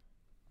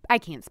I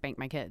can't spank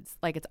my kids.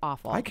 Like it's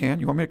awful. I can.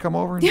 You want me to come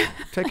over and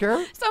take care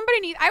of it? Somebody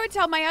needs. I would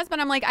tell my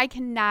husband, I'm like, I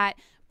cannot.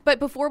 But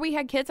before we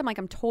had kids, I'm like,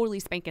 I'm totally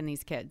spanking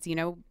these kids.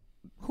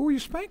 Who are you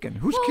spanking?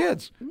 Whose Well,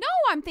 kids? No,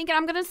 I'm thinking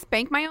I'm gonna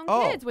spank my own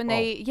Oh, kids when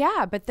they.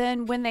 Yeah, but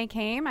then when they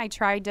came, I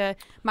tried to.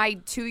 My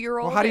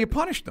 2-year-old. Well, how do you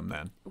punish them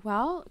then?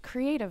 Well,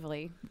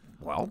 creatively.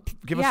 Well,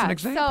 give us Yeah. an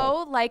example.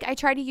 So, like, I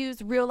try to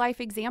use real life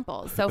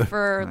examples. So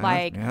for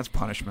like. yeah, that's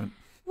punishment.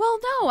 Well,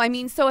 no. I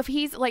mean, so if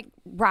he's like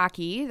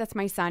Rocky, that's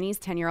my son, he's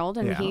 10-year-old,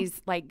 and Yeah.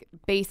 he's like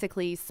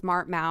basically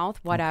smart mouth,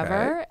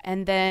 whatever.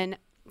 And then,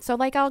 so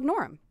like, I'll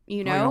ignore him.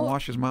 You Oh, know? you don't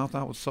wash his mouth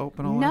out with soap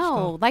and all that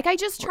No, stuff? like I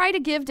just try to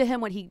give to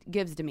him what he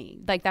gives to me.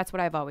 Like that's what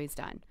I've always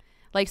done.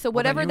 Like so,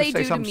 whatever well, then you they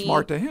would say do to something me.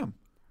 smart to him.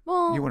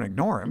 Well, You wouldn't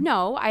ignore him.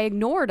 no, I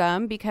ignored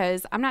him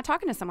because I'm not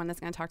talking to someone that's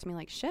going to talk to me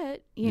like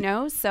shit, you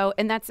know? So,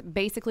 and that's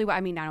basically what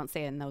I mean. I don't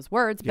say it in those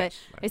words, but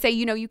I say,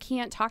 you know, you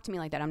can't talk to me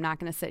like that. I'm not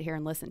going to sit here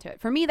and listen to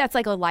it. For me, that's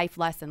like a life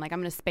lesson. Like, I'm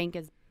going to spank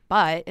his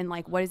butt, and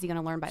like, what is he going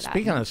to learn by that?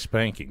 Speaking of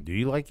spanking, do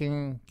you like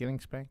getting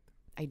spanked?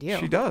 I do.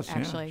 She does,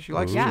 actually. Yeah. She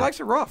likes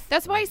it rough.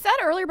 That's why I said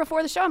earlier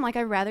before the show, I'm like,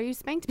 I'd rather you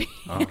spanked me.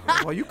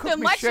 Well, you cook Then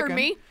me lecture chicken.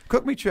 me.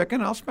 Cook me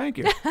chicken, I'll spank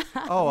you.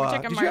 Oh,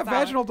 Chicken did you have marsala.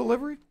 vaginal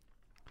delivery?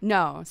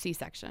 No,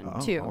 C-section,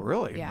 too. Oh,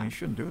 really? Yeah. You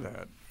shouldn't do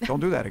that. Don't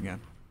do that again.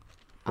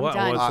 I'm What-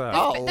 done. what's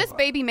that? This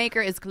baby maker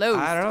is closed.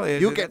 I don't know.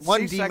 You get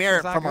one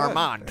demerit from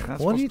Armand.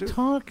 What are you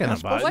talking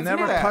about? It What's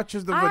never that?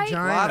 touches the I-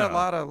 vagina.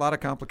 A lot of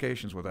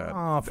complications with that.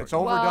 Oh, for it's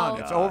overdone. Well-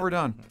 It's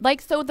overdone.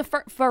 Like, so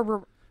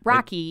for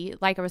Rocky,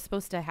 like I was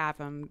supposed to have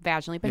him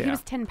vaginally, but he Yeah.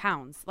 was 10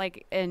 pounds.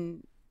 Like,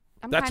 and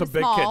I'm That's kinda a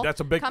big small, kid. That's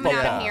a big coming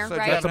football. out of here, So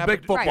right? That's a big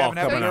football Right.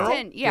 coming So he's out.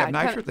 10, You yeah. have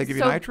nitrous? They give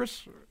you so-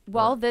 nitrous?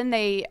 Well, then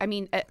I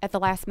mean, at the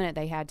last minute,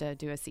 they had to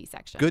do a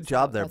C-section. Good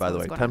job So there, that's by what the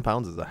was way. going 10 on.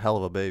 pounds is a hell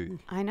of a baby.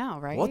 I know,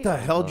 right? What the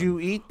hell did you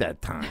eat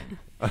that time?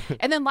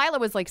 And then Lila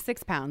was like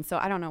 6 pounds, so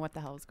I don't know what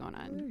the hell was going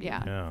on.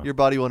 Yeah. Yeah. Your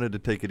body wanted to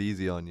take it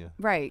easy on you.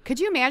 Right. Could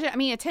you imagine? I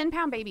mean, a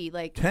 10-pound baby,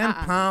 like 10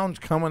 pounds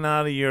coming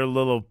out of your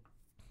little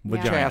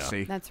vagina.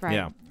 Chassis. That's right.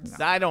 Yeah.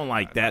 I don't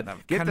like that.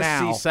 Get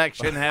Canal. the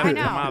C-section, have I it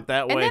know. come out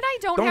that And way. then I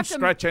don't have to-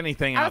 stretch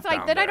anything I out was like,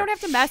 down then I there. don't have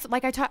to mess.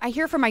 Like I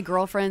hear from my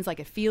girlfriends, like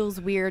it feels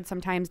weird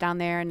sometimes down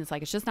there, and it's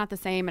like it's just not the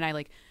same. And I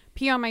like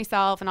pee on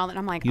myself and all that. And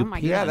I'm like, You oh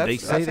my pee god, on- they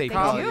that's say a they they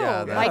common- do.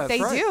 yeah, like they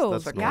that's right. do.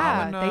 That's a Yeah,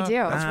 common, they do.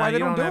 that's why they you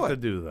don't do have it. to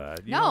do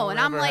that. You No, don't and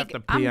I'm ever like,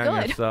 have to pee I'm on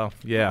good. yourself.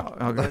 Yeah.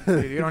 Oh,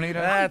 good. You don't need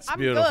a That's I'm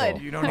beautiful.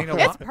 good. You don't need a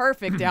It's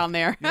perfect down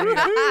there.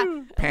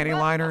 panty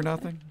liner or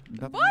nothing?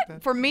 Nothing like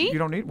that? For me? You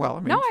don't need. Well, I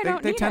mean, No, I they,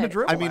 don't they need tend it. to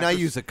dribble. I mean, I after-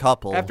 use a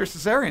couple. after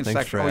cesarean Thanks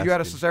section. for Oh, you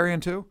had a asking.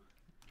 cesarean too?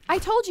 I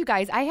told you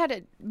guys I had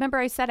a. Remember,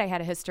 I said I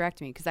had a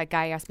hysterectomy because that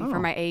guy asked me for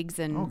Oh. my eggs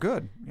and. Oh,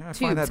 good. Yeah, I Tubes,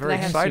 find that 'cause very I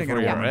had- exciting in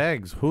for a your woman.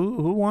 eggs.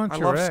 Who wants I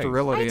your love eggs?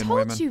 sterility I in told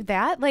women. you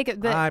that. Like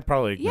the. I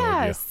probably ignored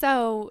Yeah. you.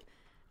 So.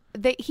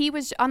 He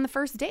was on the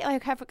first date.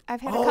 Like I've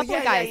had a Oh, couple yeah,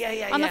 of guys yeah,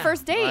 yeah, on the yeah.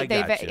 first I date.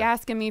 They've gotcha.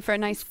 asking me for a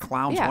nice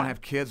Clowns yeah. want to have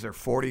kids. They're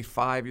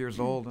 45 years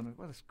old, and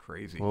well, that's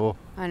crazy. Oh,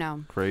 I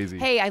know. crazy.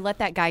 Hey, I let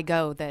that guy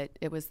go. That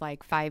it was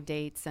like 5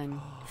 dates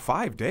and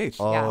 5 dates.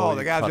 Yeah. Oh,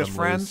 the you guy's cut just 'em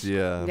friends. loose,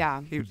 Yeah.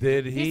 yeah.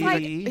 Did He's he?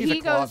 like, he's a he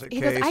goes, closet he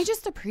goes, case. I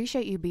just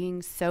appreciate you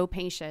being so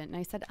patient. And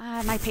I said,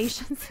 my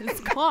patience is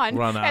gone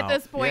Run at out.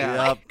 this point.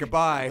 Yeah. Like,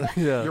 Goodbye.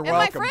 Yeah. You're and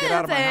welcome. my friends Get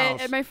out of my house.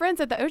 and my friends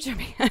at the Ocho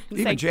Man.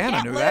 Even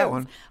Jana knew that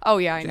one. Oh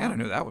yeah, I know. Jana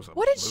knew that was a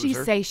What did she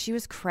loser. say? She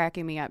was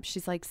cracking me up.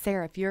 She's like,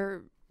 Sarah,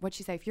 what'd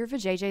she say? If your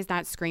vajayjay's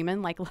not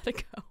screaming, like let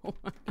it go.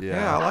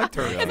 Yeah, I liked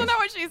her. Isn't that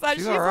what she said? She's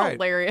She's all right.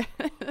 hilarious.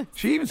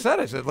 She even said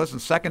it. She said, listen,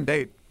 second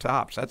date,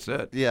 tops. That's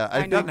it. Yeah, I If it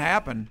think doesn't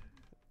happen.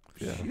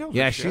 She knows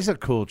Yeah, her she's shit. a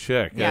cool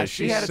chick. Yeah,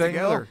 she she's had it single.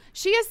 together.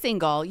 She is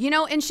single,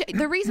 and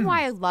the reason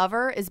why I love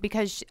her is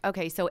because,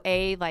 so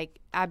like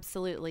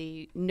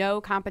absolutely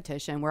no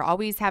competition. We're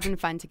always having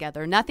fun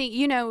together. Nothing,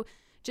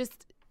 she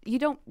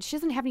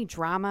doesn't have any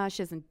drama.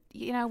 She doesn't,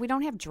 we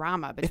don't have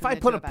drama. If between I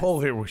the put two a of us. poll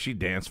here, will she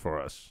dance for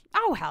us?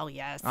 Oh, hell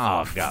yes.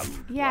 Oh, God.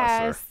 bless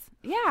yes.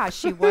 Yeah,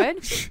 she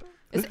would.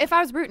 If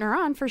I was rooting her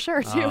on, for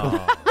sure, too.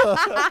 her.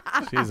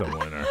 She's a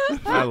winner.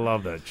 I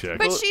love that chick.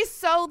 But she's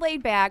so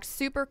laid back,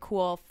 super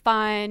cool,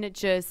 fun.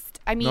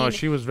 No,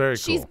 she was very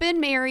cool. She's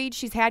been married.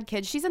 She's had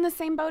kids. She's in the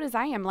same boat as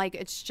I am. Like,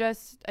 it's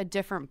just a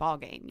different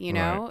ballgame,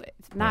 Right.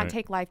 It's not Right.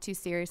 take life too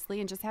seriously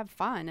and just have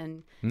fun.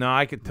 And No,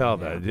 I could tell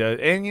that. Yeah.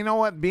 And you know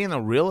what? Being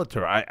a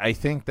realtor, I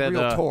think that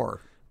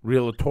Realtor.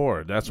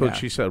 Realtor. That's what Yeah.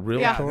 she said.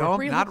 Realtor. Yeah. No,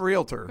 Real- not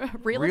realtor.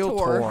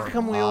 Realtor. How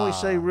come we always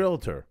say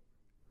realtor?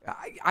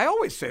 I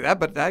always say that,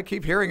 but I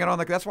keep hearing it on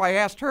the. That's why I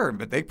asked her.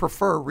 But they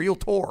prefer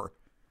realtor.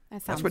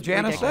 that sounds what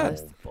Jana said.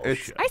 ridiculous.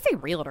 Bullshit. I say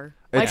realtor.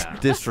 It's Like,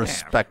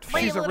 disrespectful.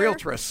 She's a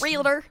realtress.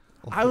 Realtor.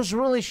 I was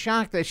really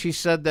shocked that she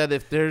said that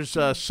if there's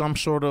some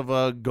sort of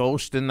a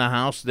ghost in the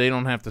house, they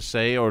don't have to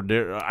say, or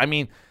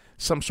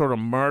some sort of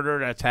murder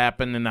that's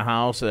happened in the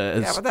house. Yeah,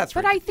 but that's.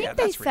 But rid- I think yeah,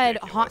 they that's said,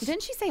 ridiculous.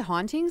 didn't she say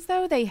hauntings,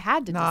 though? They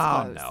had to No,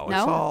 disclose.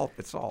 no,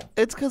 it's all.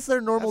 It's because they're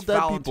normal That's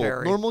dead voluntary.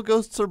 people. Normal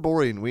ghosts are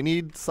boring. We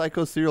need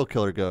psycho serial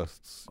killer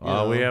ghosts. you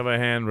know? we have a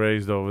hand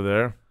raised over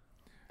there.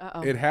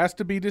 Uh-oh. It has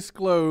to be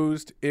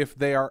disclosed if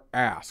they are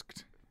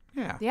asked.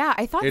 Yeah. Yeah,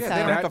 I thought If so. They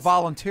don't have to That's-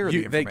 volunteer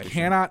the They information.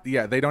 cannot.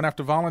 Yeah, they don't have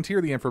to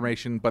volunteer the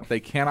information, but they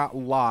cannot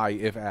lie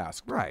if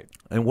asked. Right.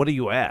 And what do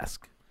you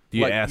ask? Do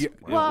you Like, ask,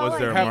 Well, was like-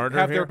 there a Have, murder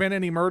have here? there been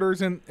any murders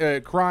and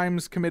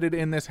crimes committed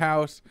in this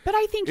house? But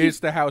I think Is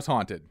the house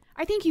haunted?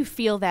 I think you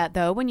feel that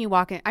though when you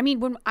walk in. I mean,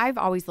 when I've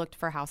always looked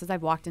for houses,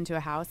 I've walked into a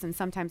house and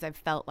sometimes I've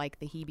felt like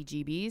the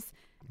heebie-jeebies.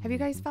 Have you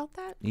guys felt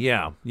that?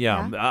 Yeah.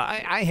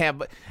 I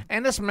have.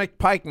 And this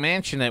McPike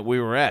mansion that we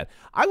were at,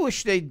 I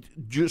wish they'd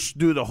just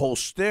do the whole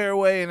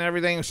stairway and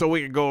everything so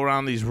we could go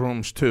around these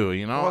rooms too,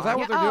 you know? Well, is that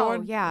what Yeah, they're oh,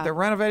 doing? yeah. They're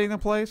renovating the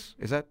place.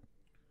 Is that?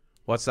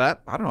 What's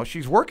that? I don't know.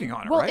 She's working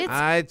on it, Well,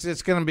 right?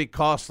 It's going to be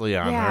costly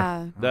on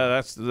Yeah.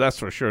 her. That's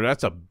for sure.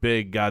 That's a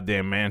big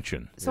goddamn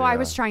mansion. So I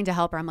was trying to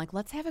help her. I'm like,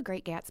 let's have a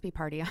great Gatsby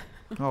party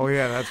Oh,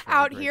 yeah, that's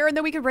out great. here, and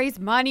then we could raise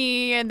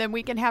money, and then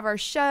we can have our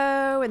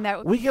show, and that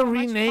would We be can so much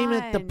rename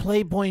it the fun.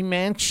 Playboy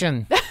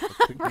Mansion.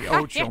 The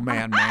Ocho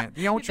Man.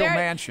 The Ocho There-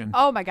 Mansion.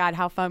 Oh my God,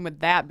 how fun would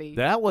that be?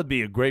 That would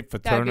be a great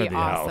fraternity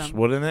house, awesome.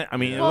 wouldn't it? I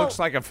mean, it Well- looks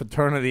like a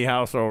fraternity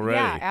house already.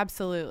 Yeah,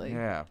 absolutely.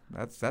 Yeah,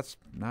 that's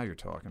now you're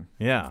talking.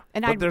 Yeah.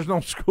 And but I- there's no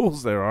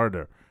schools there, are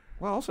there?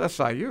 Well, also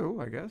SIU,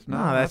 I guess. No,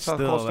 No, that's that's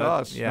not close still- to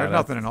us. yeah, There's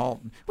that's- nothing in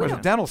all. There's a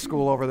dental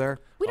school over there.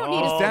 We don't Oh,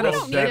 need a Dennis we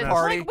don't need Day a,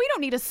 party. like, we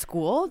don't need a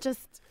school.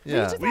 Just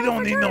Yeah. just We have a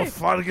don't need no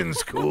fraternity. fucking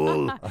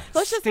school.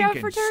 Let's just have a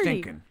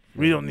fraternity. Stinking.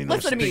 We don't need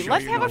Listen to no me. stinking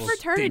Let's have a rules.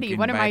 fraternity. Stinking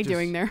What am I badges.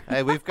 doing there?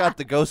 Hey, we've got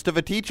the ghost of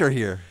a teacher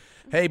here.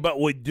 Hey,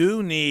 but we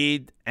do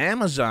need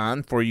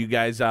Amazon for you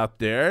guys out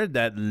there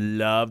that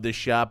love to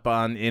shop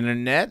on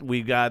internet.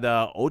 We've got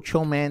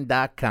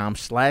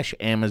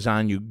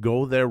ochoman.com/Amazon. You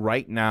go there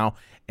right now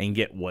and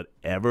get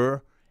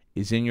whatever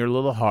is in your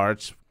little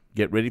hearts.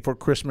 Get ready for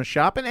Christmas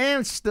shopping,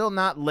 and it's still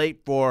not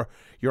late for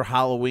your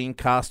Halloween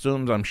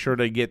costumes. I'm sure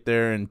they get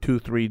there in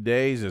 2-3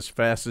 days as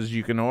fast as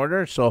you can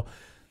order. So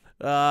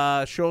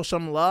show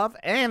some love.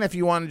 And if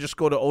you want to just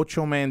go to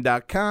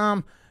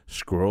ochoman.com,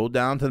 scroll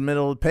down to the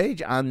middle of the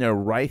page. On the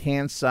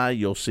right-hand side,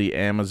 you'll see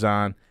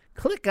Amazon.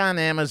 Click on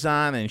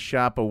Amazon and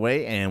shop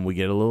away, and we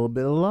get a little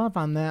bit of love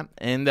on that.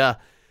 And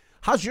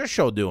how's your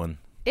show doing?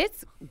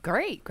 It's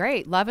great.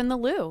 Loving the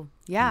Lou.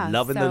 Yeah.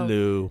 Loving the so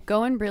Lou.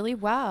 Going really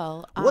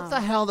well. What the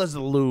hell does the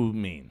Lou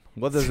mean?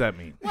 What does that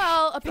mean?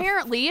 Well,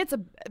 apparently it's a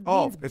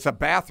Oh, means it's a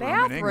bathroom,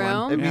 in England.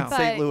 bathroom. It means but,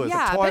 St. Louis.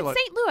 Yeah, A but toilet.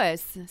 St.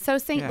 Louis. So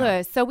St. Yeah.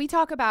 Louis. So we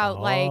talk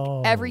about like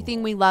Oh.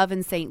 everything we love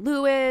in St.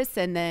 Louis,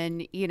 and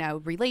then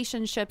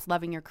relationships,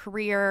 loving your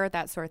career,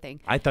 that sort of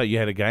thing. I thought you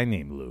had a guy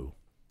named Lou.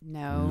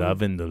 No.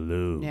 Loving the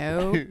Lou.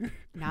 No,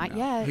 not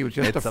yet. He was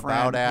just It's a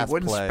about friend. ass He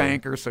wouldn't play.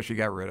 spank her, so she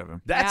got rid of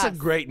him. That's a Yes.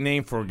 great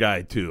name for a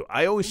guy, too.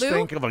 I always Lou?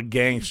 think of a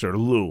gangster,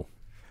 Lou.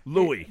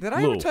 Louie. Did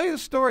I Lou. ever tell you the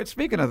story?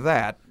 Speaking of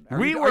that,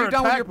 We are were you done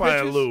with your attacked by a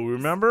pitches? Lou,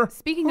 remember?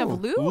 Speaking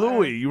of Lou,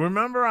 Louie. You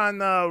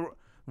remember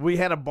we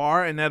had a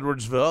bar in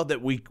Edwardsville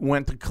that we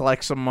went to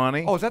collect some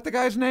money? Oh, is that the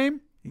guy's name?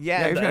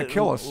 Yeah, he was going the- to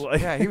kill us.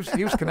 Yeah,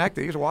 he was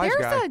connected. He was a wise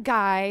there's guy. a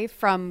guy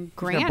from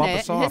gonna bump Granite,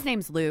 us and off. his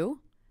name's Lou.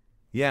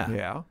 yeah.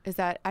 Yeah. Is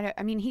that?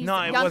 I mean, he's No,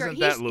 it younger. wasn't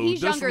that Lou. He's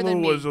this younger Lou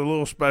than me. was a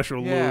little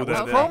special Yeah. Lou. Was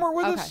that Cromer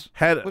with Okay. us?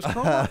 had Was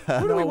Cromer?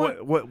 Who do we No,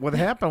 want? what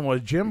happened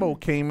was Jimbo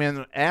came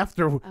in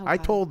after I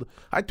God.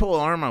 told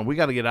Armand we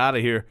got to get out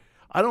of here.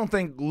 I don't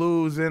think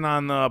Lou's in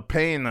on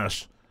paying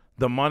us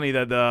the money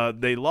that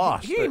they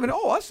lost. He didn't even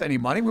owe us any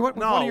money. We went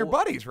with one of your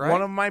buddies, right?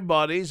 One of my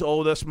buddies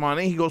owed us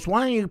money. He goes,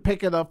 "Why don't you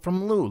pick it up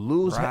from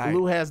Lou? Right.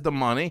 Lou has the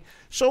money."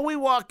 So we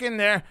walk in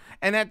there,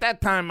 and at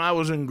that time I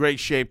was in great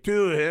shape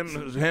too.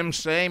 Him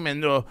same,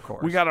 and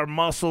we got our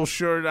muscle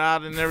shirt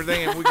out and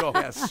everything, and we go,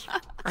 Yes.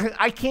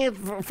 I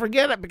can't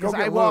forget it because Go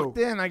get I walked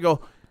Lou. in. I go,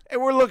 "Hey,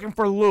 we're looking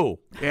for Lou."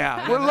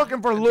 Yeah. We're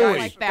looking for Guys, Louie.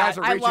 like that. guys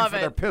are I reaching love for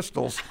their it.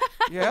 pistols.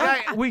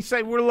 Yeah. We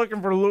say we're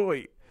looking for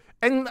Louie.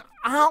 And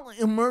I'll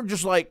emerge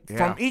just like Yeah.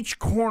 from each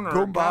corner. a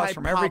Boom guy boss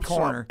from every pops up.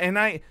 corner. And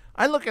I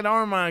look at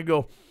Armand and I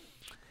go,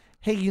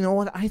 "Hey, you know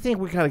what? I think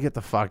we got to get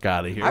the fuck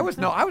out of here." I was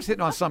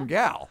hitting on some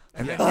gal,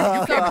 and then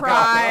you came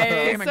Surprise!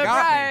 and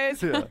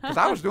got me because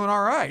I was doing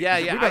all right. Yeah,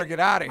 He said, yeah. We better get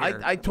out of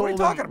here. I told what are you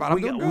talking about? I'm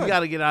we doing got good.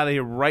 to get out of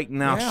here right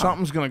now. Yeah.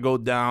 Something's going to go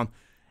down.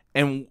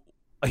 And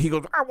he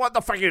goes, "What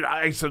the fuck?"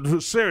 I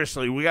said,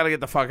 "Seriously, we got to get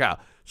the fuck out."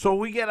 So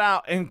we get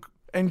out,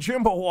 and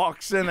Jimbo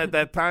walks in at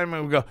that time,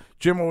 and we go,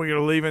 "Jimbo, we're going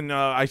to leave, and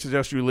I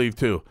suggest you leave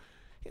too."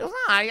 He goes, "No,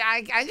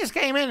 I just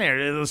came in there."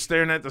 He was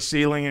staring at the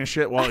ceiling and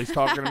shit while he's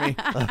talking to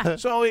me.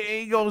 So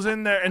he goes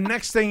in there, and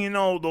next thing you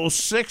know, those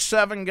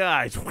 6-7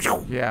 guys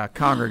Yeah,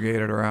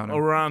 congregated around him.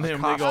 around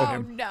him, they Oh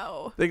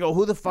go, no!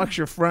 "Who the fuck's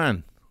your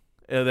friend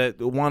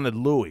that wanted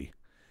Louie?"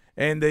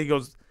 And he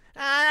goes,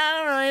 "I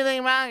don't know anything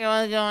about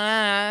what's going on.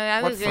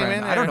 I What just came in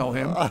friend? there." I don't know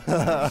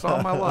him. Saw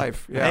him my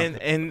life. Yeah.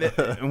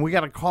 And we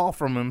got a call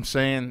from him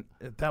saying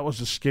that was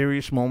the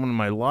scariest moment of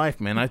my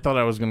life, man. I thought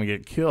I was going to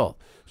get killed.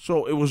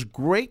 So it was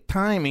great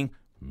timing.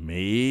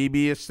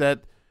 Maybe it's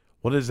that.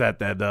 What is that?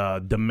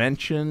 That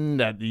dimension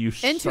that you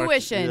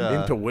Intuition.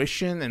 Yeah.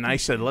 Intuition. And I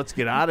said, "Let's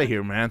get out of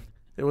here, man."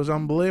 It was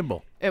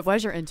unbelievable. It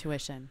was your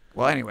intuition.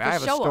 well, anyway, I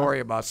have a show story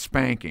about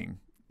spanking.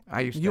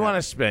 I used to. You want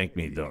to spank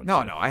me, don't you?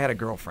 No, I had a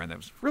girlfriend that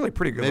was really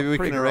pretty good. Maybe we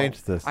pretty can girl.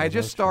 arrange this. I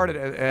just started.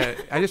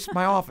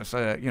 My office.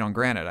 In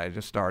Granite. I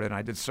just started. And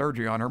I did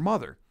surgery on her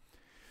mother.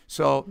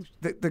 So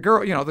the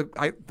girl,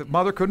 the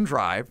mother couldn't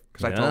drive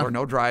because I told Yeah. her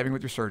no driving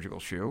with your surgical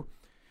shoe,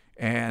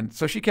 and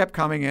so she kept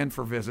coming in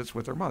for visits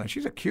with her mother.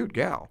 She's a cute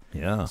gal.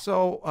 Yeah.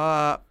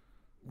 So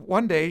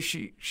one day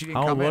she didn't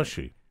How come old in. was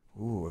she?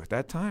 Ooh, at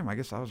that time, I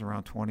guess I was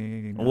around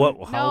 20.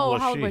 How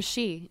old was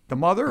she? The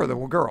mother or the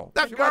girl?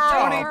 The She's about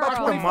girl. 20, about Fuck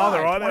the 25,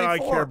 mother. Why do I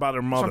 24. care about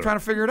her So mother? I'm trying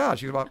to figure it out.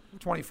 She's about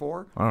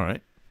 24. All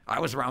right. I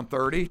was around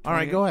 30. All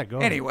right, 28. go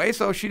ahead. Anyway,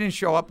 so she didn't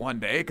show up one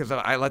day because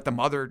I let the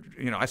mother,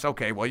 I said,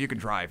 okay, well, you can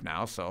drive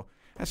now. So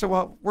I said,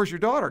 well, where's your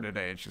daughter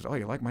today? And she said, oh,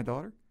 you like my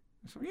daughter?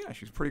 I said, yeah,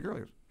 she's a pretty girl.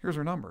 He goes, here's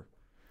her number.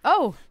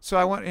 Oh. So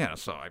I went,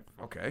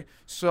 okay.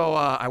 So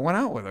I went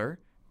out with her,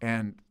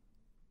 and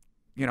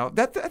I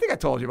think I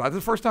told you about it.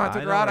 The first time I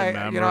took her out,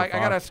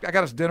 I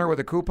got us dinner with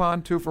a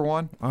coupon, 2 for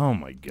 1. Oh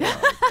my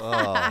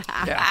God.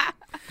 Yeah.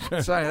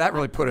 So that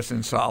really put us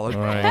in solid.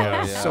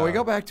 Yeah. So we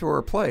go back to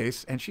her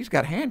place, and she's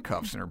got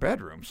handcuffs in her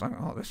bedroom. So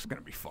I'm like, this is going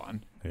to be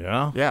fun.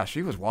 Yeah. Yeah,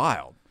 she was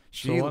wild.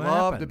 She what loved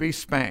happened? to be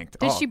spanked.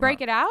 Did she break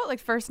it out like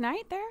first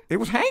night there? It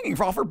was hanging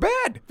off her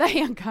bed. The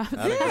handcuffs.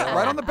 Yeah,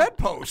 right on the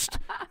bedpost.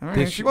 I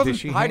mean, she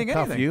wasn't hiding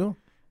handcuff anything. you?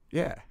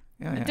 Yeah.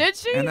 Did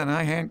she? And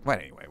then but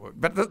anyway,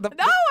 but No,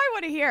 I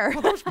want to hear.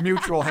 there was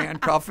mutual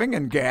handcuffing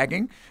and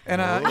gagging,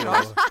 and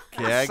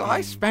so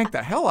I spanked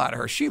the hell out of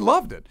her. She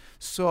loved it.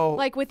 So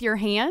Like with your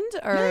hand,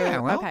 or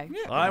okay.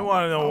 Yeah, I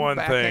want to know one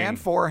backhand,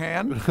 thing.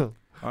 forehand,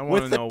 I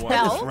want to know what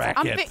Belt?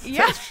 racket.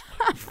 Yeah.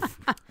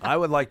 I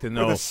would like to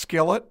know. with a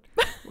skillet.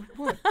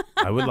 What?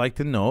 I would like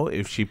to know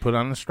if she put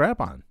on a strap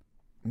on.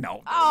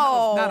 No.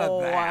 Oh. None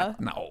of that.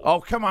 No.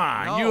 Oh, come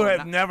on. No, you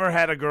have never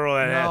had a girl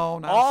that No,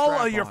 had not a all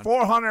of your strap-on.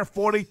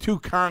 442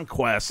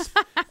 conquests,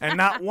 and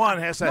not one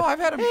has said, No, I've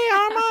had 'em- hey,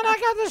 Armand, I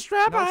got this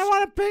strap on. No, I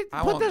want to I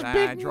put won't- this nah, I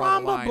big draw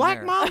the mamba, line black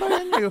there. mamba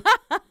in you.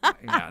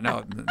 Yeah,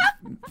 no.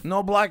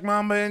 No black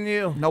mamba in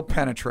you. No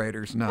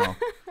penetrators. No.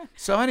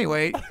 So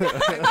anyway,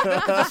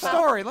 the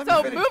story. Let me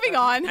So finish. moving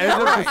on.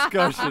 End of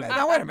discussion.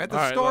 Now wait a minute. The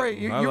All right, story. look,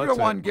 You now were the let's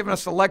one say- giving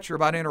us a lecture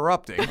about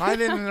interrupting. I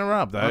didn't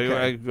interrupt.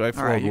 Okay. I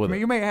All right. flowed with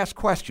You it. may ask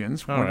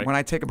questions All when, right. when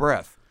I take a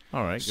breath.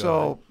 All right.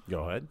 So-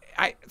 go ahead.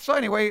 So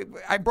anyway,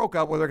 I broke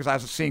up with her because I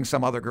was seeing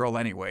some other girl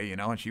anyway,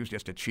 and she was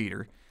just a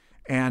cheater.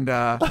 And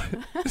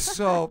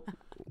so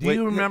Do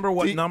you remember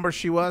what number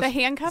she was? The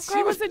handcuff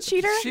girl was a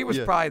cheater? she was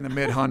probably in the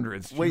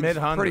mid-hundreds.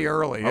 Mid-hundred. Pretty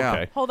early, yeah.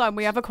 Okay. Hold on,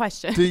 we have a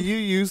question. Do you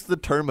use the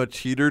term a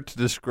cheater to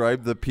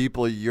describe the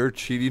people you're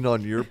cheating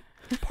on your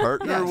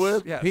partner Yes,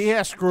 with? yes. He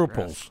has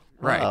scruples.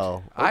 Right.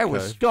 Oh, I okay.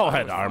 was. Go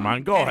ahead,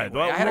 Armand. Go ahead.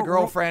 I had a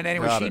girlfriend.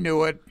 Anyway, Got she it.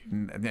 knew it,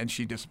 and then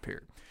she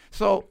disappeared.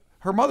 So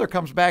her mother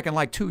comes back in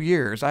like 2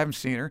 years. I haven't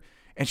seen her,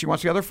 and she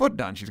wants the other foot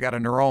done. She's got a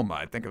neuroma.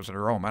 I think it was a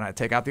neuroma, and I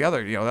take out the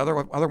other. The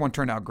other one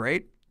turned out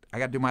great. I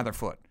got to do my other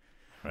foot.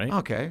 Right.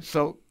 Okay,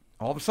 so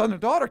all of a sudden the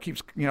daughter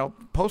keeps,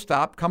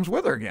 post-op comes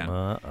with her again.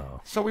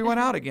 Uh-oh. So we went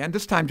out again.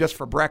 This time just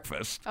for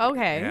breakfast.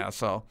 Okay. Yeah.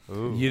 So. You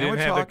And didn't we're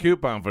have the talking-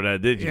 coupon for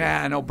that, did you?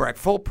 Yeah, no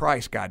full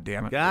price. God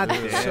damn it. God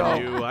damn So-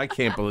 you. I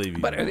can't believe you.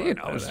 But let it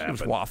that was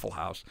happen. Waffle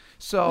House.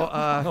 So.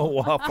 No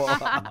Waffle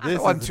House. This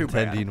wasn't is too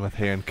bad. intending with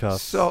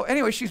handcuffs. So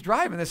anyway, she's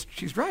driving this.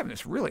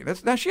 Really.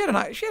 Now she had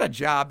a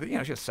job.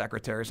 She's a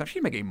secretary or something.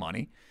 She's making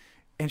money,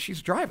 and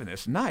she's driving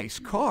this nice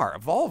car, a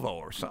Volvo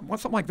or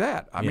something like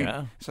that. I mean,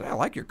 Yeah. I said, I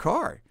like your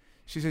car.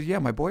 She said, yeah,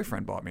 my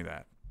boyfriend bought me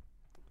that.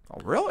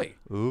 Oh, really?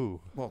 Ooh.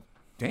 Well,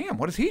 damn.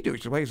 What does he do?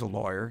 She said, well, he's a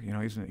lawyer.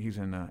 He's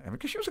in.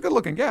 Because she was a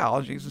good-looking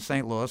gal. She's in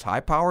St. Louis,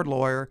 high-powered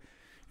lawyer.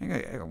 And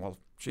I go, well,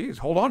 geez,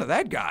 hold on to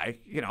that guy.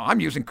 I'm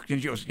using.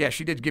 And she goes, yeah,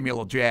 she did give me a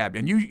little jab,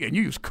 and you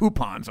use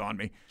coupons on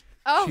me.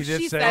 Oh, She she,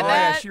 did say said Oh,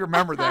 that. yeah, she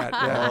remembered that.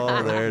 Yeah.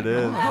 Oh, there it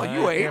is. Oh,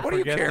 you ate. can't What do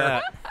you forget care?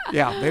 that.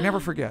 Yeah, they never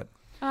forget.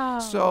 Oh.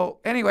 So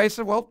anyway, I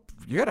said, well,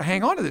 you got to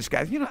hang on to this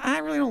guy. I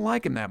really don't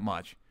like him that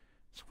much.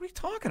 So what are you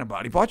talking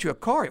about? He bought you a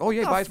car. Oh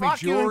yeah, he buys me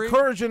Fuck you jewelry.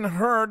 encouraging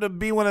her to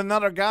be with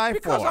another guy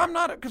Because for? I'm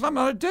not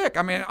a dick.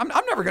 I mean, I'm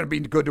never going to be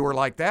good to her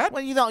like that.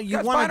 Well, you don't. You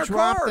Guys want buying to her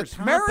drop cars,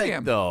 the marry topic,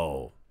 him.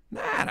 though.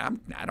 Nah,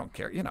 I don't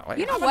care. You know I'm what?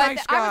 a nice I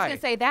was guy. going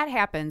to say that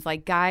happens.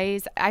 Like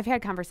guys, I've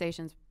had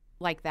conversations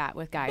like that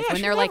with guys Yeah, when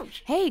she they're like, never-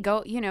 "Hey,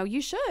 go, you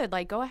should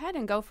like go ahead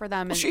and go for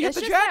them." Well, And she hit it's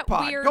the just that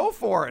jackpot. weird- Go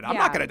for it. I'm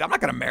not Yeah.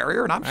 gonna marry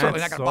her, and I'm certainly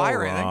not That's gonna buy her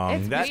so anything. wrong.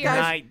 It's That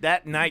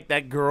weird. night,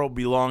 that girl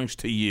belongs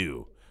to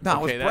you.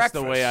 No, okay, it was that's breakfast.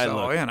 the way I so,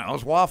 look. it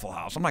was Waffle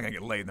House. I'm not going to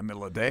get laid in the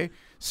middle of the day.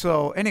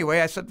 So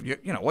anyway, I said,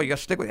 well, you got to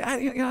stick with it. I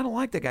don't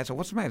like that guy. So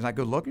what's the matter? He's not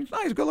good looking. No,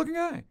 he's a good looking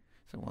guy. I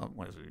said, well,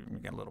 what is it? You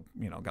got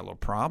a little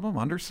problem,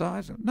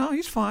 undersized? No,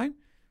 he's fine.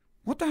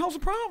 What the hell's the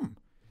problem?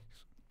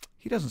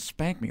 He doesn't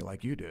spank me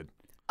like you did.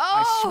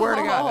 I swear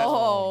to God,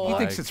 Oh. he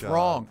thinks My it's God.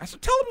 wrong. I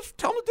said, tell him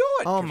to do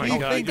it. Oh my He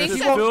God! thinks You're thinks it's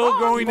it's still wrong.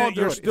 going. He won't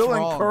do You're it. still It's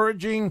wrong.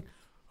 encouraging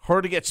her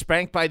to get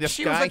spanked by this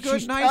She guy. was a good,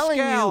 She's nice telling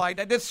gal. you. I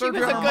did She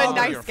surgery was a on good, her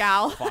nice mother.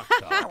 gal.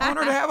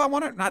 I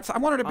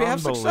wanted her to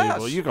have success.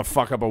 Unbelievable! You can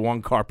fuck up a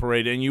one-car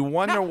parade, and you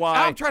wonder Now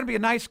why. I'm trying to be a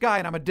nice guy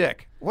and I'm a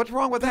dick. What's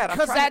wrong with that? I'm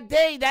Because trying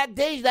that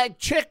day, that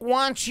chick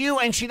wants you,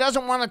 and she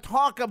doesn't want to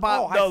talk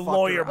about Oh, I the fucked her.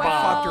 lawyer I fucked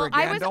Bob. her again.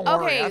 I was Don't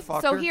worry, okay. I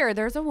fucked So her. here,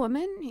 there's a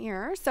woman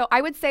here. So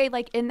I would say,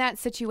 like in that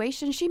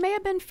situation, she may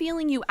have been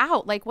feeling you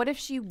out. Like, what if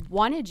she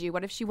wanted you?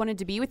 What if she wanted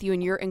to be with you,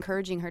 and you're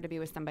encouraging her to be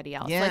with somebody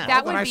else? Yeah. Like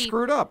that Then would I be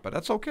screwed up, but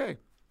that's okay.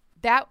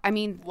 that. I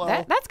mean,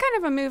 that's kind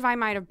of a move I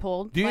might have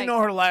pulled. Do you Like, know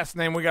her last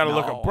name? We got to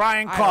look No, up.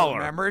 Brian I Collar. don't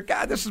remember.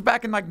 God, this is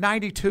back in like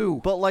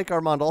 '92. But like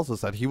Armand also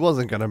said, he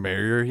wasn't going to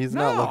marry her. He's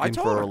not No, looking I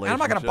told for a her. And I'm relationship.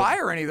 not going to buy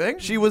her anything.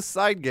 She was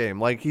side game.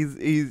 Like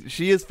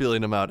she is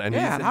feeling him out, and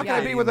yeah, he's and how could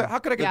I be with a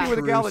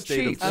gal that true state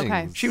of cheats? Okay.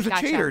 things. She was a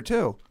Gotcha. cheater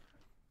too.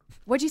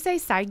 What'd you say?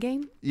 Side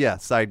game? Yeah,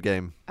 side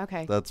game.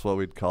 Okay. That's what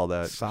we'd call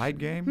that. Side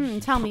game?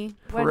 Tell me.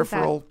 What is that?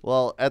 Peripheral.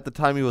 Well, at the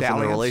time he was in a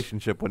Dalliance.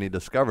 relationship when he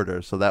discovered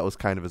her, so that was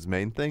kind of his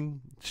main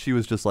thing. She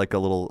was just like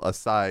a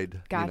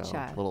side,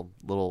 Gotcha.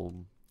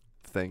 little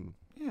thing.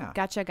 Yeah.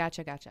 Gotcha.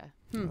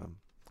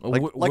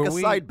 Like a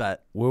side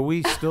bet. Were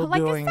we still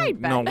Like a doing?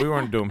 side bet. No, we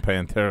weren't doing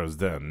Panteras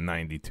then.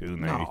 92,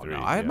 No, 93.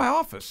 I had yeah. my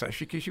office.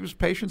 She was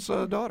Patient's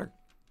daughter.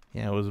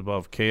 Yeah, it was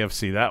above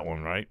KFC. That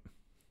one, right?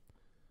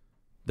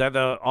 That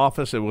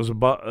office. It was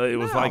above. It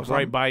was No, like it was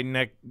right on- by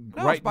neck.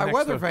 No, right it's by next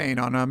Weather to, Vane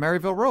on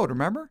Maryville Road,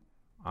 remember?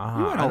 You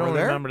went I over don't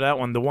there. remember that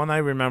one. The one I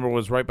remember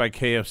was right by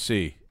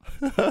KFC.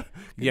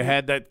 You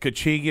had that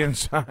Kachigian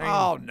sign.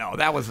 Oh, no,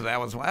 that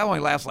only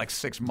lasts like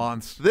 6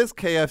 months. This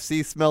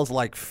KFC smells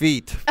like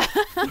feet.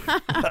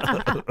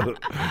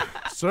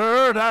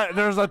 Sir,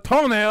 there's a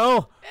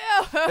toenail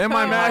in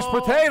my mashed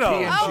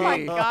potato. Oh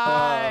my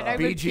God. I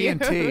would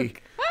BG&T.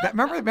 puke.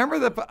 Remember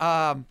the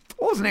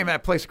what was the name of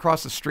that place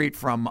across the street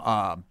from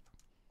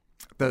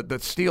the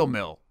steel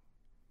mill?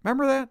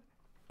 Remember that?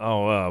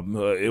 Oh,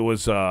 it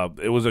was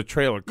a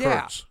trailer.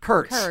 Kurtz. Yeah,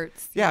 Kurtz.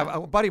 Kurtz. Yeah,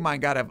 a buddy of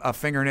mine got a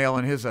fingernail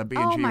in his B&G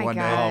Oh my one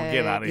day. God. Oh,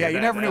 get out of here. Yeah, you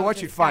never knew That- what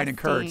you'd find in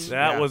Kurtz. disgusting.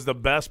 That Yeah. was the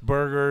best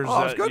burgers.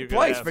 Oh, it was a that you good could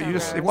place, have.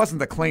 but So it wasn't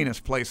the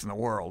cleanest place in the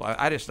world.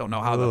 I just don't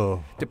know how the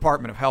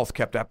Department of Health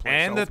kept that place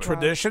And the open.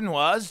 tradition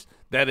was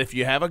that if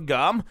you have a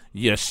gum,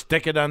 you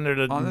stick it under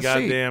the, On the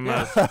goddamn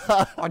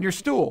seat, on your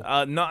stool.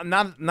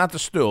 not the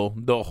stool,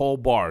 the whole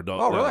bar.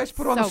 Oh, really? I just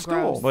put it on So the stool.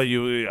 gross. Well,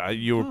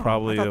 you were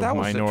probably I thought a that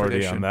was the minority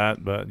tradition. on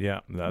that, but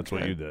yeah, that's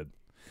what Okay. you did.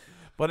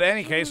 But in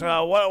any case,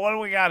 what do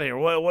we got here?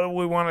 What do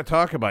we want to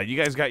talk about? You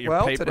guys got your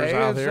Well, papers today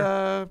out is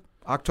here.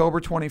 October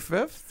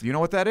 25th. You know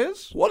what that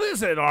is? What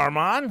is it,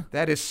 Armand?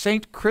 That is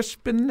Saint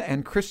Crispin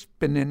and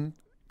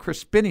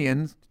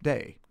Crispinian's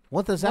Day.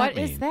 What does that What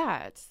mean? is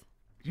that?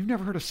 You've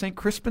never heard of Saint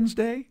Crispin's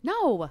Day?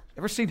 No.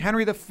 Ever seen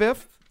Henry V?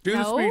 Do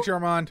the No? speech,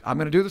 Armand. I'm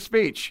going to do the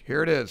speech.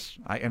 Here it is.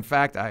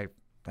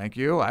 Thank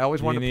you. I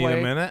always wanted You to need play.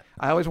 a minute?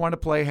 I always wanted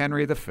to play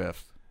Henry V. Here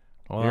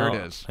Well,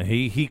 it is.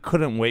 He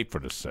couldn't wait for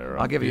this, Sarah.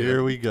 I'll give you.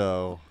 Here we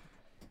go.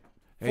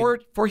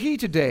 For he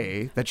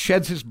today that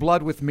sheds his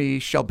blood with me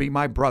shall be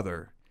my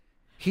brother.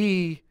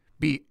 He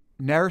be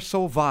ne'er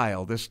so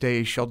vile this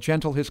day shall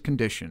gentle his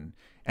condition.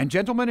 And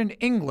gentlemen in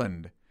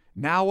England,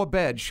 now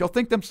abed, shall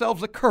think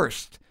themselves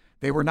accursed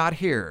they were not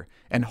here,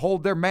 and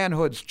hold their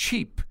manhoods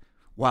cheap,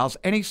 whiles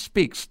any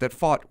speaks that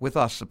fought with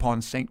us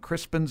upon St.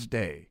 Crispin's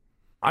Day.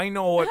 I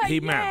know what he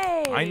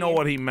meant. Yay! I know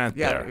what he meant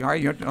Yeah, there. all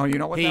right, you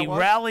know what He that was?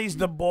 rallies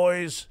the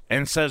boys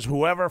and says,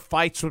 "Whoever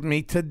fights with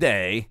me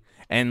today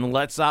and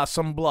lets out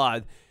some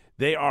blood,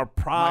 they are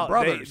proud.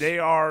 My brothers. They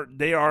are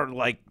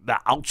like the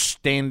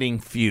outstanding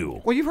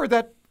few." Well, you've heard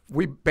that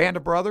We Band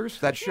of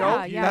Brothers, that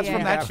show. Yeah, That's yeah,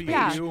 from yeah. that speech.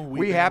 Yeah.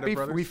 We Band happy, of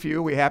Brothers. we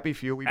few, we happy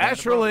few. We Band of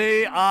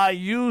Actually, I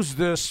used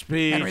this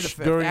Henry speech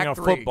V, during Act a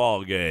 3.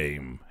 football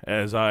game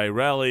as I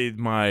rallied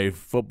my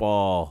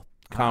football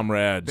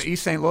comrades. The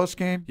East St. Louis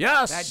game.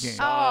 Yes, That game.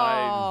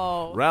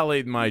 I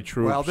rallied my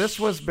troops. Well, this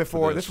was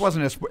before. for This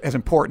wasn't as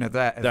important as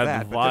that.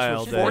 That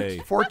vile but this was day.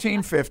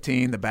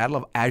 1415, the Battle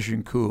of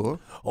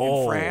Agincourt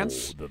Oh, in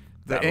France. the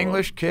The Battle of-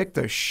 English kicked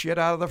the shit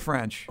out of the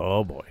French.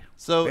 Oh boy.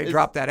 So They is,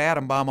 dropped that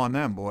atom bomb on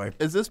them, boy.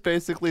 is this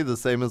basically the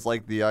same as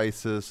like the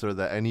ISIS or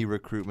the any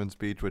recruitment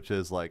speech, which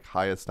is like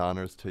highest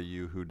honors to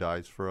you who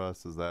dies for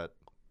us? Is that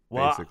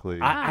basically?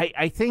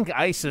 I think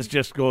ISIS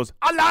just goes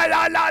Allah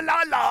la la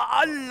la la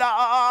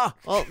Allah.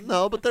 Oh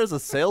no, but there's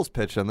a sales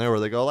pitch in there where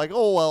they go like,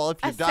 "Oh well, if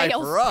you A die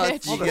sales for us,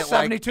 pitch. you Well, the get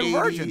 72 like 80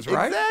 virgins,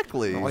 right?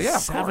 Exactly. Well, yeah, of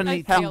course.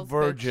 72 Sales pitch.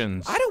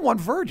 virgins. I don't want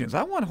virgins.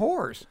 I want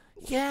whores.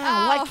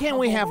 Yeah, why can't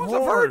we have Who's a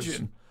whores?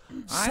 virgin?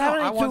 I know,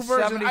 I 72 want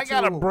virgins. I 72.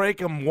 gotta break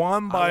them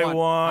one by want-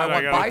 one. I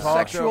want gotta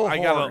talk to bisexual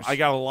 'em. whores. I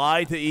gotta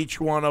lie to each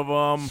one of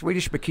them.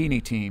 Swedish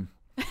bikini team.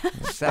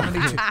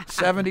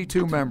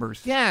 72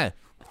 members. Yeah,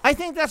 I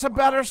think that's a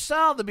better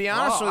sell. To be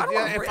honest Oh, with I don't you,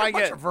 want if a I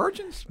bunch get of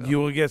virgins. you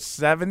will get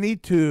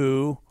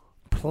 72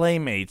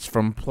 playmates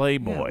from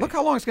Playboy. Look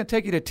how long it's going to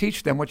take you to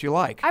teach them what you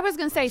like. I was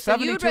gonna say, so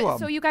 72 of 'em.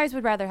 so you guys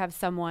would rather have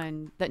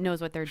someone that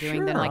knows what they're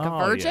doing than like a Oh,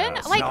 virgin?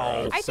 yes. Like, No,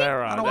 I think,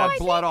 Sarah, I don't well, want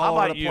blood all How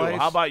over about the you? place.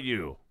 How about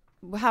you?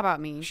 How about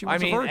me? She I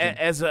was mean, a virgin.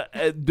 as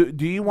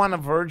do you want a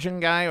virgin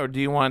guy or do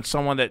you want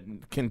someone that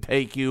can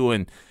take you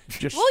and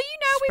just? Well, you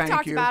know, we've Spank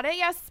talked you. about it.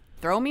 Yes,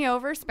 throw me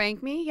over,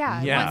 spank me. Yeah,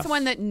 I Yes. want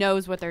someone that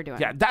knows what they're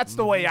doing. Yeah, that's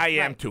the way I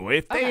am too.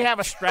 If they Okay. have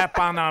a strap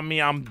on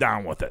me, I'm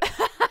down with it.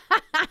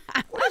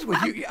 What is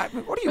with you?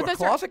 What are you, With a a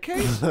closet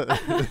case?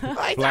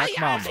 Black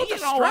Mamba. You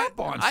know what?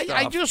 Strap-on I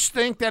stuff. just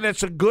think that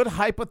it's a good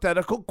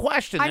hypothetical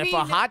question. I if mean,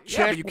 a hot chick,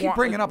 Yeah, but you keep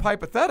bringing up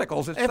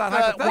hypotheticals. It's if not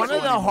hypothetical one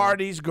of the anymore.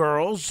 Hardy's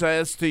girls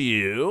says to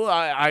you,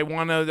 "I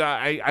want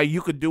to,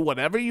 you could do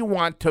whatever you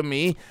want to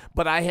me,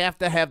 but I have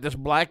to have this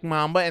Black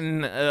Mamba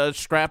and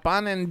strap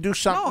on and do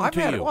something No, I've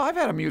to had you." well, I've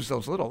had them use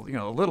those little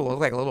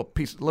like a little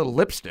piece, little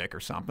lipstick or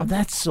something.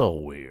 That's so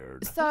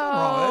weird. So,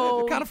 wrong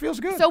with it. It kind of feels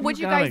good. so would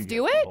you gotta guys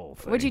do get the it? whole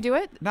Would thing. you do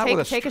it? Not take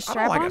with take a I strap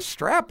don't like on? a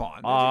strap on.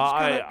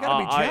 It's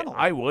gotta be gentle.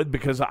 I would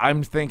because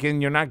I'm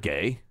thinking you're not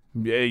gay.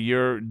 Yeah,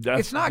 you're.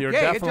 It's not you're gay.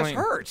 It Definitely, just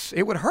hurts.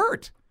 It would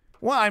hurt.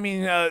 Well, I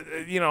mean,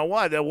 you know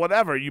what?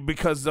 Whatever.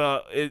 Because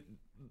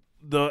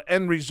the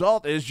end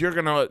result is you're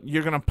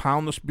gonna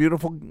pound this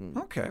beautiful.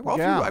 Okay, well,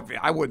 gal.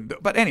 I wouldn't.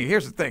 But anyway,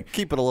 here's the thing.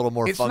 Keep it a little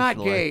more It's not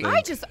functional. gay.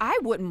 I think. I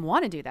wouldn't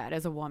want to do that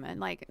as a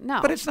woman. Like,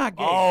 no. But it's not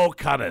gay. Oh,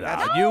 cut it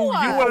out! You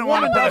wouldn't No,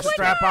 want to I do a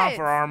strap on wouldn't.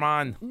 for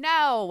Armand.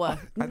 No. I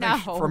think No.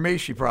 for me,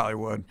 she probably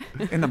would.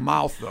 In the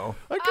mouth, though.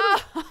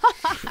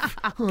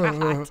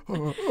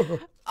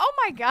 Oh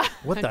my God.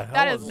 What the hell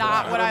That is is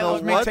not that? what I I don't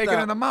look know Me like. what taking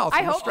that- in the mouth. I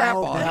with a hope strap that-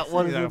 on. That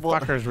one is The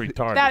fucker's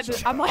retarded.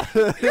 That, I'm like,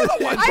 You're the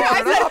one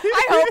brought it up.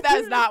 I hope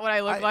that's not what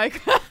I look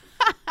like.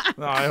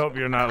 No, I hope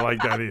you're not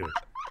like that either.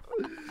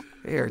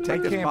 Here,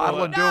 take this can't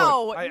bottle and do it.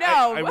 No,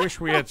 no. I wish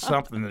we had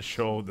something to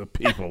show the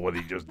people what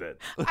he just did.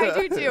 I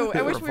do too.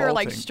 I wish we were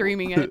like Revolting.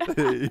 streaming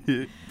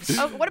it.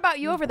 Oh, what about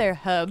you over there,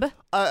 Hub?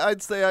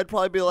 I'd say I'd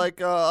probably be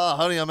like,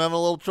 honey, I'm having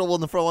a little trouble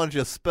in the front. Why don't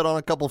you spit on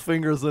a couple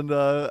fingers and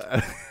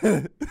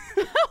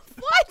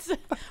What?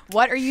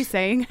 What are you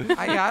saying?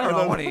 I don't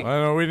know what he.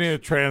 I know we need a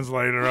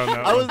translator on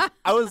that. one.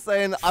 I was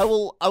saying I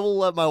will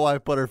let my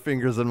wife put her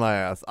fingers in my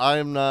ass. I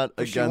am not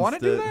Does against she want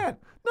to do it. that?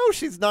 No,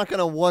 she's not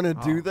gonna want to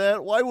do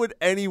that. Why would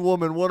any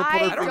woman want to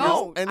put I her fingers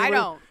don't. I anywhere?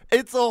 don't.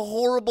 It's a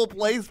horrible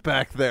place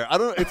back there. I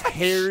don't know. It's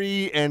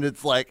hairy and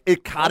it's like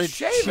cottage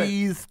shave it.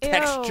 cheese Ew.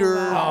 texture.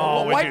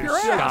 Oh, Well, wipe would you your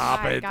ass. Stop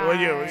Oh my it. Will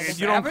you God.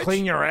 you don't Savage?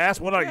 clean your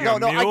ass? What are you, No, a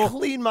no, mule? I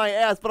clean my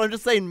ass, but I'm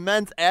just saying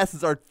men's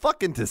asses are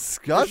fucking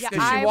disgusting. Does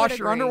she I wash would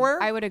your agree.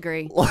 underwear? I would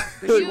agree.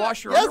 Does she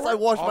wash your Yes, underwear? I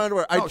wash my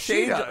underwear. I No, she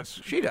change- does.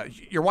 She does.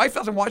 Your wife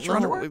doesn't wash your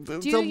underwear? It's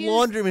Do you a use-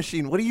 laundry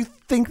machine. What do you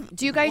think?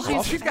 Do you guys Well,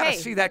 use? she's gotta hey,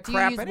 see that do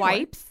crap you use anyway.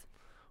 wipes?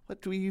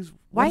 What do we use?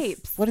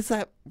 Wipes. What is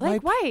that?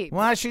 Like wipes.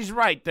 Well, she's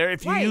right there.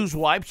 If you Wipes. use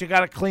wipes, you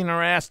got to clean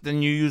her ass.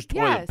 Then you use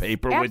toilet Yes,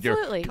 paper with your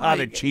absolutely.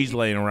 cottage cheese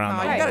laying around.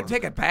 No, the you got to floor.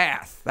 take a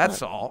bath.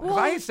 That's all. 'Cause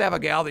I used to have a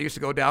gal that used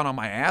to go down on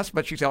my ass,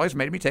 but she's always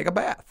made me take a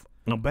bath.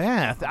 A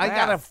bath. I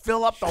got to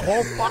fill up the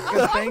whole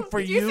fucking thing for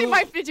Did you see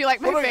my? Did you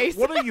like my What are, face?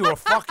 what are you, a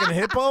fucking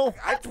hippo?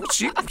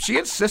 She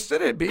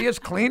insisted it be as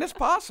clean as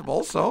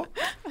possible, so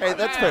Hey,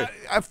 that's fair.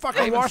 I'm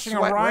fucking even washing a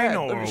sweat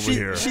rhino red. over She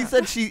here.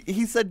 said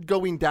he said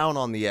going down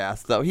on the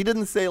ass though. He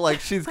didn't say like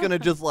she's gonna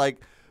just like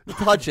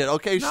touch it.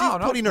 Okay, she's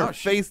putting her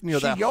face near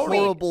she that yodeled.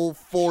 horrible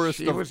forest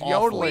She of was awful.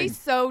 yodeling. We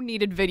so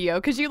needed video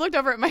because you looked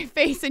over at my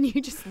face and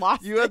you just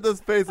lost. You had this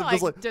face of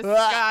just like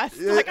disgust.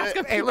 Like, I was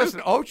confused. Hey,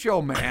 listen,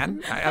 Ocho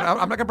man.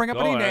 I'm not gonna bring up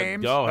Go any ahead,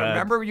 names. go but ahead.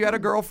 remember, you had a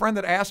girlfriend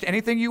that asked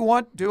anything you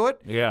want, do it.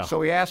 Yeah.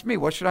 So he asked me,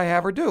 what should I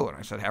have her do? And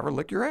I said, have her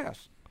lick your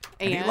ass.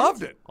 And he And?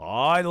 loved it. Oh,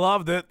 I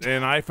loved it,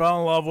 and I fell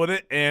in love with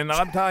it. And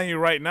I'm telling you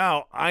right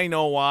now, I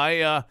know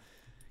why.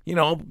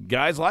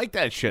 Guys like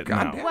that shit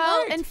now. Goddamn.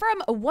 Well, right. and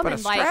from a But woman a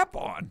like strap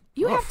on.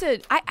 you Oof. have to.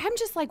 I'm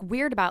just like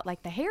weird about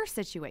like the hair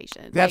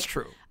situation. That's Like,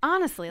 true.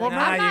 Honestly, like Nah,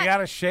 I'm not. you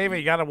gotta shave it.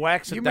 You gotta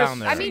wax it You down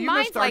missed, there. I mean, you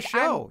mine's missed our like,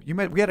 show.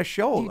 We had a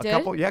show You a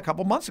did?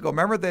 couple months ago.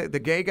 Remember the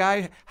gay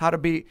guy how to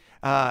be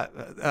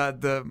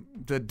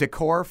the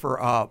decor for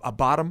a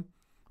bottom.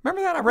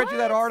 Remember that? I read you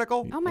that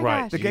article. Oh my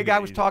Right. gosh. The gay guy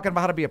was talking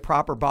about how to be a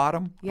proper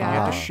bottom. Yeah. You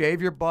have to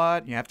shave your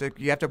butt. You have to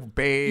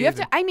bathe. You have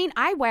to. I mean,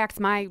 I wax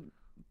my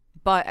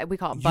butt. We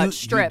call it butt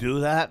strip. You do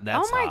that?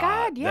 That's oh my hot.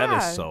 God! Yeah. That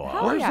is so Hell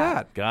hot. Where's yeah.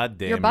 that? God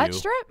damn Your butt you.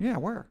 strip? Yeah,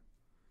 where?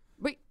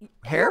 Wait,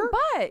 Hair? Your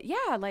butt.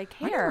 Yeah, like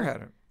I hair. never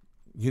had it.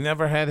 You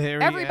never had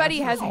hair? Everybody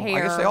has Oh, hair.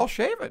 I guess they all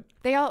shave it.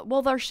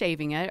 They're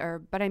shaving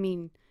it, but I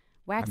mean,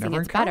 waxing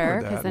never it's better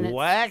encountered that. then it's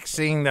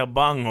Waxing the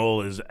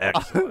bunghole is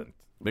excellent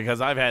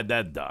because I've had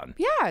that done.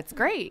 yeah, it's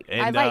great. I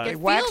And, like They it. They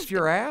waxed Feels,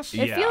 your ass.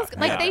 it Yeah, feels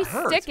like yeah. they It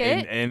hurts. stick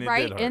it, And it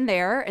right did hurt. in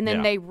there, and then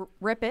Yeah. they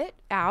rip it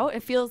out.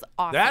 It feels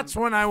awesome. That's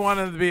when I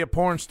wanted to be a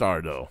porn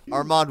star, though.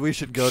 Armand, we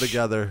should go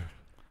together.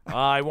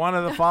 I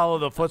wanted to follow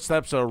the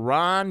footsteps of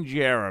Ron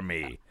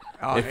Jeremy.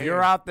 Oh, If hey.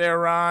 you're out there,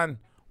 Ron,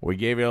 we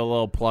gave you a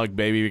little plug,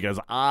 baby, because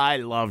I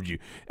loved you.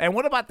 And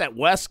what about that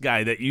West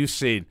guy that you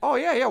seen? Oh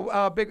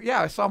yeah. Big.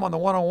 Yeah, I saw him on the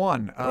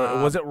 101.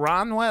 Was it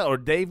Ron West or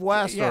Dave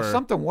West? Yeah, or?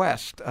 something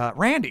West.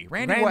 Randy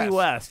Randy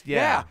West,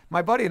 yeah.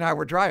 My buddy and I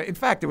were driving. In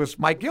fact, it was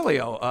Mike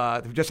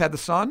Gillio who just had the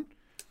son.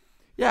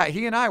 Yeah,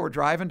 he and I were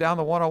driving down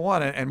the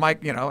 101, and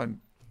Mike, and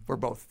we're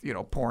both,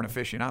 porn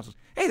aficionados.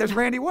 Hey, there's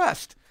Randy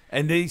West.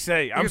 And did he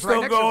say, He I'm was right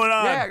still next to going him.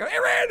 on? Yeah, I go, hey,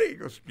 Randy. He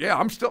goes, yeah,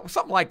 I'm still,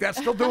 something like that,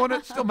 still doing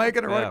it, still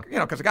making it work.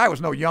 Because the guy was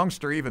no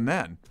youngster even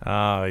then.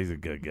 Oh, he's a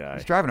good guy.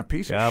 He's driving a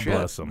piece God of shit.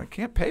 bless him. They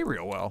can't pay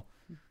real well.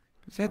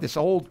 He had this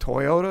old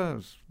Toyota. It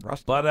was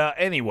rusty. But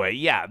anyway,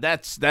 yeah,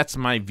 that's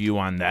my view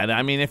on that.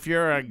 I mean, if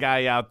you're a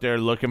guy out there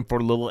looking for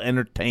a little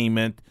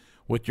entertainment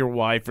with your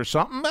wife or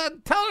something,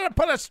 tell her to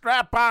put a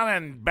strap on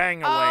and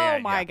bang away oh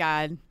at my ya.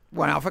 God.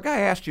 Well, now, if a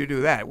guy asked you to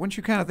do that, wouldn't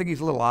you kind of think he's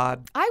a little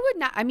odd? I would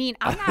not. I mean,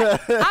 I'm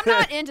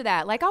not into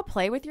that. Like, I'll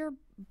play with your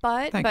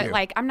butt, Thank but you.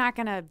 like, I'm not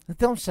gonna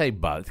Don't say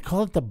butt.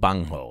 Call it the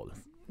bunghole.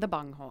 the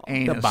bunghole.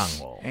 Anus.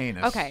 bunghole.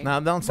 Anus. Okay. Now,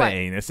 don't say What?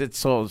 anus. It's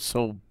so What's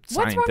wrong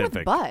scientific.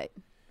 with butt?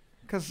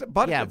 Because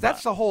Yeah,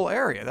 that's the whole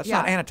area. That's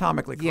not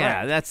anatomically correct.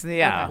 Yeah, that's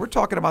We're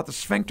talking about the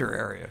sphincter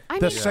area.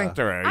 the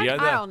sphincter area.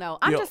 I don't know.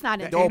 I'm just not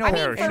into anal- it.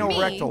 I mean, anal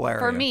for rectal me, area.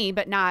 for me,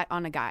 but not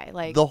on a guy.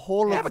 Like The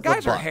whole Yeah, of but the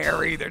guys are butt.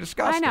 hairy. They're I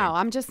disgusting. know.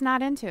 I'm just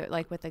not into it,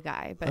 like with a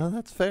guy. But Oh,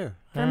 that's fair.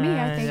 for me,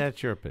 I think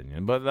That's your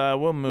opinion, but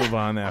we'll move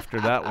on after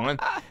that one.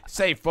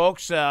 Say,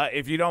 folks,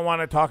 if you don't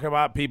want to talk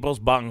about people's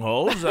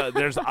bungholes,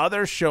 there's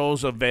other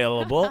shows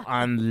available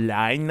on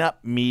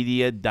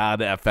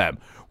lineupmedia.fm.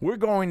 We're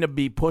going to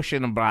be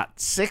pushing about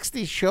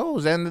 60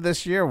 shows end of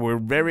this year. We're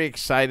very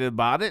excited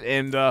about it,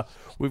 and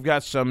we've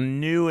got some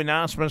new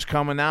announcements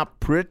coming out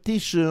pretty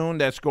soon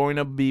that's going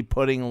to be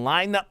putting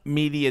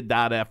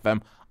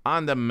lineupmedia.fm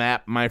on the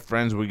map, my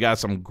friends. We got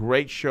some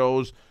great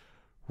shows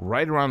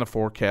right around the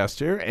forecast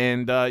here,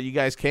 and you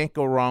guys can't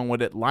go wrong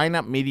with it.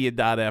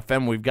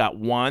 Lineupmedia.fm. We've got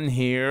one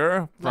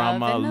here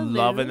from Love in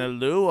Love the in a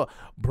Lou.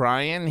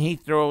 Brian, he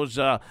throws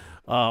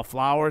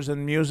flowers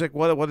and music.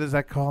 What is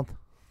that called?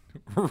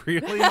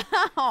 Really?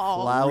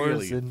 Flowers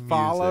Really? and music.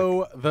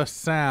 Follow the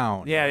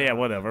sound. Yeah,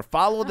 whatever.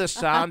 Follow the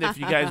sound if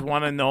you guys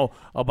want to know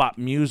about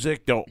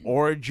music, the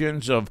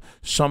origins of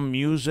some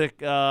music,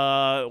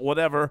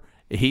 whatever.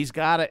 He's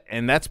got it,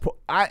 and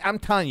I'm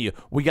telling you,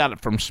 we got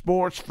it from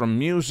sports, from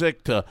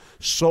music to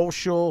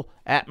social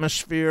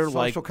atmosphere,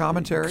 Social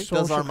commentary. social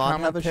Does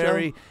Armand have a show?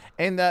 commentary,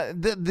 and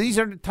these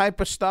are the type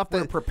of stuff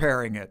We're that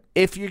preparing it.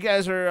 if you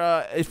guys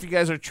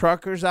are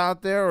truckers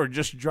out there or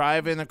just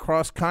driving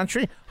across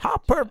country, how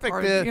perfect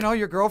Or, is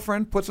your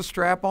girlfriend puts a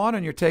strap on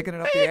and you're taking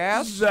it up the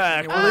ass.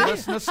 Exactly. And you want to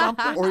listen to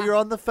something? Or you're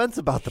on the fence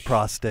about the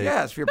prostate.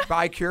 Yes, if you're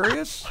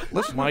bi-curious,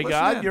 listen. My listen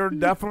God, in. you're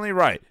definitely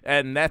right.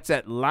 And that's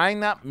at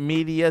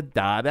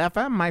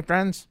lineupmedia.fm, my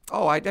friends.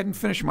 Oh, I didn't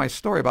finish my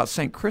story about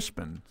St.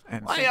 Crispin.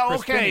 And Oh, St. yeah, Crispinian.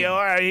 okay,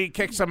 all right, he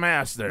kicked some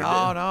ass there.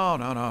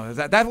 No.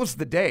 That was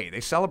the day.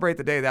 They celebrate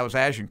the day. That was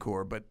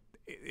Agincourt. But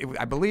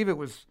I believe it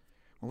was,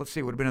 well, let's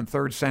see, it would have been in the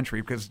 3rd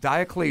century because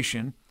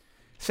Diocletian,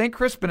 St.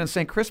 Crispin and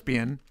St.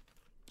 Crispinian.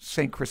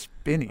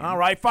 All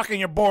right, fucking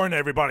you're boring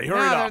everybody. Hurry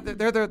up.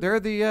 They're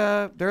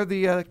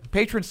the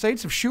patron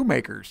saints of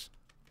shoemakers.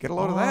 Get a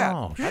load of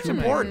that. That's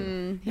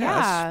important. yeah.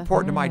 That's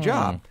important to my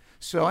job.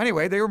 So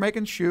anyway, they were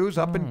making shoes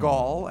up in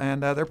Gaul,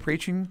 and they're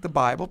preaching the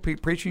Bible,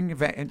 preaching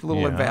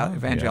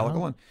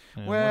evangelical. And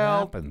what well,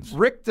 happens?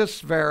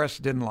 Rictus Verus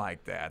didn't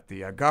like that.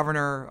 The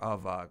governor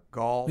of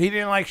Gaul. He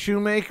didn't like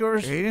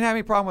shoemakers? He didn't have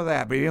any problem with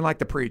that, but he didn't like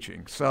the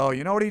preaching. So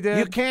you know what he did?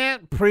 You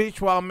can't preach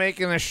while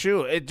making a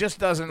shoe. It just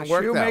doesn't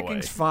work that way.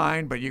 Shoemaking's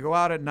fine, but you go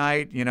out at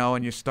night,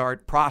 and you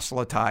start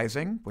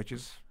proselytizing, which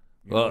is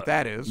what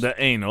that is.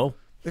 The anal.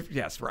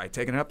 Yes, right.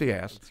 Taking it up the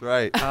ass. That's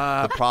right.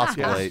 The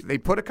proselyte. They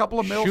put a couple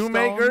of millstones.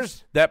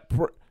 Shoemakers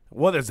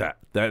what is that?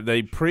 That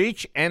they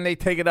preach and they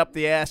take it up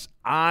the ass.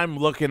 I'm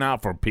looking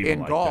out for people in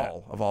like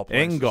Gaul, that. of all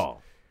places. In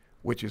Gaul.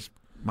 Which is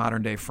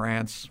modern-day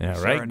France. Yeah,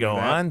 Sarah right. knew Go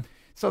that. on.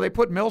 So they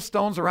put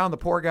millstones around the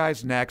poor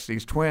guy's necks,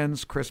 these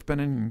twins, Crispin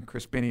and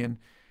Crispinian,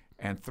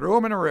 and threw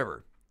them in a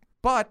river.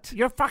 But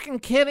You're fucking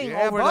kidding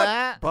over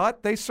that.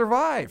 But they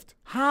survived.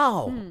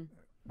 How?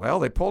 Well,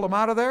 they pulled them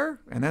out of there,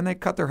 and then they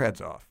cut their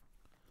heads off.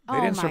 They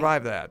Oh didn't my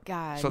survive that.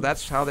 God. So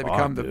that's how they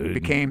Fuck, dude.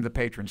 became the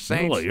patron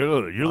saints.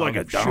 You're like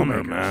a of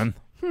downer, shoemakers. man.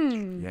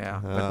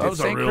 Yeah. that But was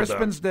a St. real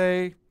Crispin's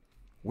Day,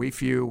 we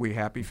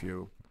happy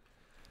few.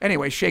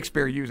 Anyway,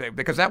 Shakespeare used it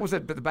because that was the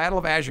Battle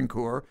of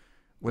Agincourt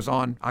was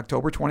on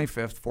October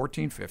 25th,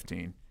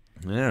 1415,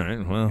 All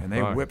right, well. and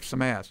they whipped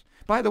some ass.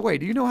 By the way,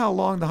 do you know how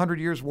long the 100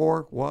 Years'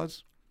 War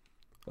was?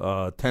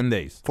 10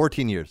 days.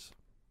 14 years.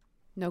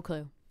 no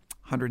clue.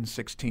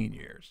 116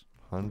 years.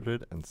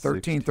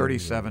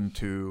 1337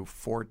 to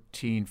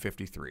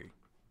 1453.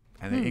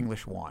 And the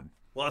English won.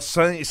 Well,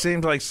 it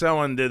seems like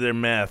someone did their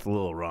math a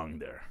little wrong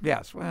there.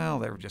 Yes, well,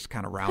 they were just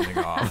kind of rounding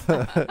off.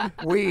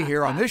 We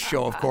here on this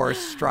show, of course,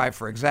 strive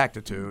for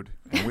exactitude,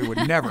 and we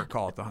would never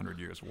call it the 100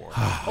 Years' War.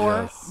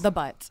 Or the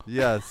butt.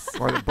 Yes.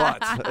 Or the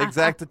butt.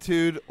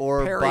 Exactitude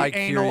or by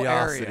Perianal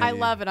curiosity. area. I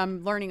love it.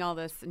 I'm learning all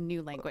this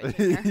new language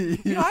in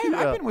here.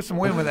 I've been with some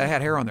women that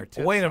had hair on their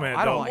tits. Wait a minute,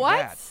 I don't though. like What?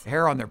 that.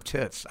 Hair on their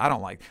tits. I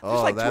don't like. There's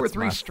Oh, like 2 or that's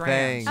 3 my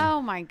strands. thing.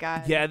 Oh my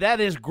God. Yeah, that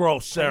is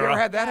gross, Sarah. You ever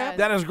had that happen?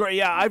 That is great.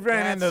 Yeah, I've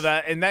ran into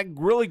That's- that, and that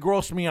really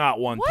grossed me out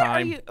one What time.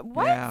 are you?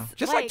 What? Yeah,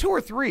 just like 2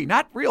 or 3,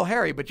 not real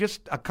hairy, but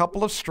just a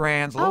couple of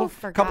strands, a Oh, little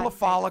for couple God's of sake.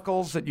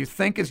 follicles that you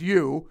think is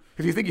you,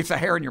 because you think it's a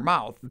hair in your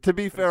mouth. To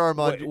be fair,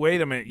 Armand,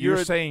 Wait a minute.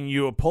 You're saying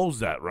you oppose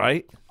that,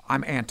 right?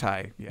 I'm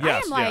anti. Yeah.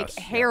 Yes, I am like yes.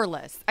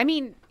 hairless. I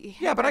mean,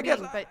 Yeah, but I guess-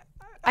 but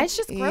it's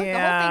just gross.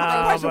 Yeah, the whole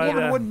thing. Surprised a but,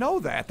 woman uh, wouldn't know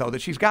that though.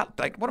 That she's got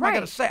like, what am I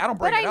going to say? I don't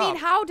bring But it I mean,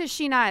 up. how does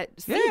she not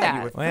see Yeah, you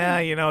that? would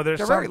Well, there's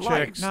They're some very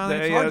light. chicks. No,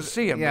 they, it's hard to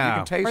see them. Yeah. But you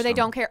can taste Or they them.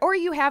 don't care. Or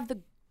you have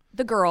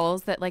the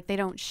girls that like they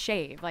don't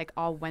shave like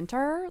all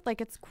winter.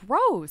 Like it's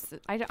gross.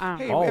 I don't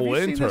Hey, know. All Have you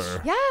seen winter. this?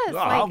 Yes, Oh,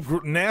 how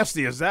like-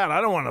 nasty is that?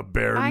 I don't want a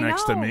bear I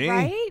next know, to me.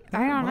 right?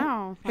 I don't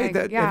know. Hey,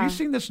 Like, have you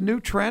seen this new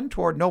trend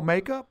toward no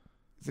makeup?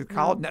 Is it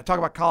college, talk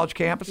about college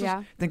campuses. Yeah.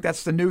 I think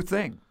that's the new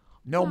thing.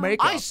 No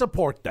makeup. I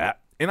support that.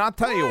 And I'll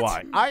tell you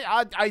why.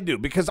 I do,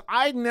 because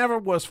I never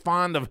was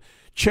fond of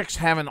chicks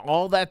having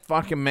all that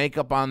fucking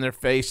makeup on their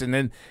face, and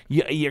then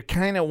you're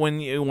kind of when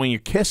you're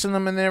kissing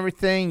them and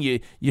everything,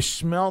 you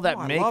smell that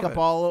makeup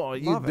all over.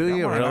 You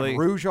really?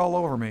 Rouge all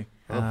over me.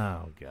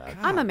 Oh God.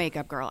 I'm a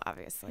makeup girl,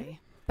 obviously,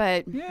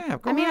 but Yeah,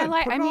 go I mean, ahead,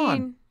 put it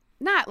on.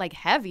 not like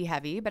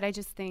heavy, but I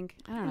just think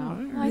I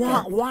don't know. I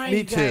like it. Why are Me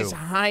you guys too.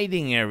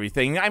 hiding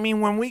everything? I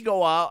mean, when we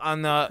go out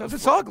on the 'Cause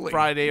it's ugly.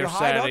 Friday You or hide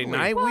Saturday ugly.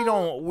 night,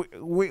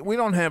 we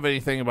don't have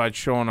anything about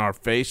showing our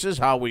faces,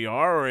 how we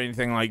are, or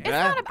anything like It's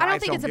that. not. I don't Guys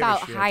think don't it's give a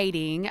about shit.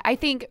 hiding. I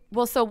think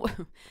so.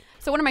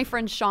 So one of my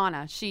friends,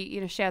 Shauna, she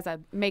has a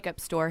makeup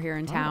store here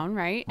in town,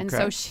 right? And so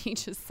okay. she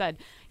just said,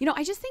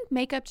 I just think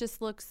makeup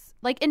just looks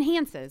like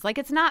enhances. Like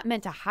it's not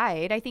meant to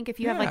hide. I think if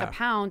you have like Yeah. a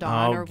pound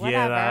on or get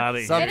whatever, out of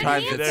here.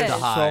 Sometimes it it's enhances.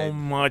 to hide. So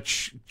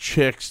much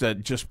chicks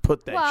that just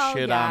put that Well,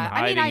 shit yeah. on, I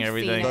mean, hiding I've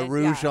everything. seen The it.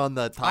 rouge Yeah. on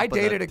the top I of the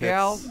dated a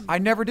gal. tits. I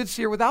never did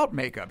see her without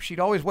makeup. She'd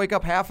always wake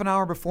up half an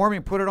hour before me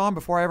and put it on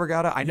before I ever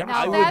got it. I never.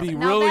 Now I would that's- be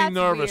now really that's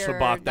nervous weird.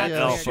 about that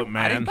That's outfit, weird. I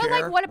man. didn't But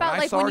care. like, what about When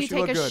I like saw when her, you she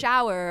take a looked good.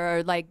 shower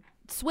or like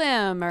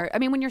swim or I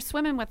mean when you're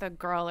swimming with a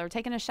girl or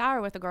taking a shower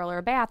with a girl or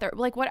a bath or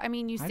like what I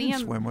mean you I see didn't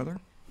him swim with her.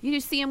 you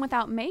see him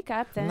without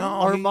makeup then No.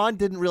 Armand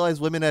didn't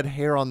realize women had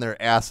hair on their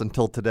ass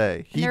until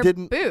today. He their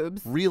didn't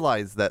boobs.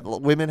 realize that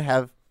women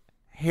have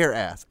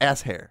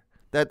ass hair.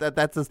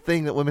 That's a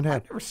thing that women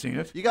have. Never seen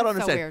it. You got to That's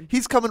so understand. weird.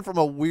 He's coming from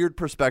a weird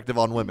perspective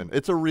on women.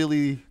 It's a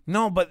really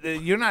No, but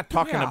you're not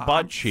talking Yeah, a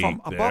butt I'm cheek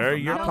from above there.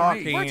 them, You're not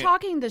talking. We're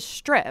talking the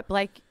strip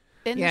like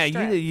in Yeah, the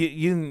strip.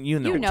 you know. You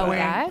know Between-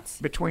 that.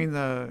 Between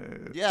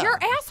the yeah. Your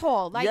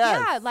asshole like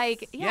Yes. yeah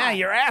like Yeah,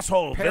 your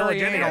asshole.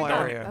 Village Idiot. perianal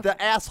area.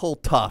 the asshole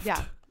tuft.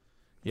 yeah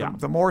Yeah.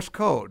 The Morse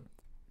code.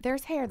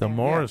 there's hair The there.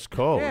 Morse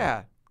code.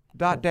 Yeah.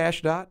 Dot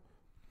dash dot.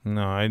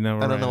 No, I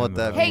never. I don't know ran what into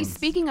that Hey, means.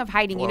 speaking of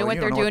hiding, you know Well,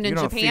 what they're don't doing you in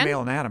don't know Japan?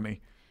 Female anatomy.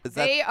 Is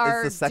that, They is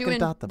are the second doing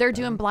dot the they're bad?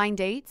 doing blind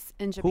dates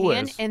in Who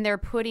Japan is? and they're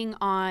putting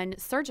on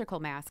surgical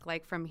masks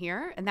like from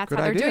here and that's Good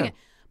how they're doing idea. it.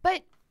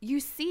 But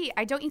you see,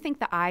 don't you think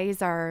the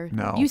eyes are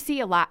No. you see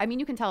a lot. I mean,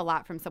 you can tell a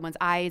lot from someone's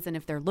eyes and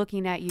if they're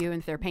looking at you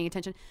and if they're paying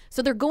attention.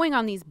 So they're going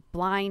on these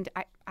blind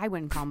I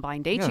wouldn't call them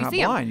blind dates. Yeah, you not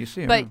see blind, them. you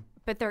see 'em,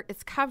 But yeah.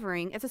 it's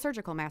covering. It's a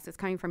surgical mask. It's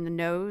coming from the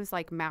nose,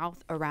 like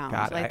mouth around.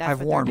 God, like that's I've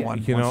what worn they're one.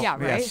 doing. You know- once. Yeah,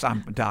 right? Yes,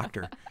 I'm a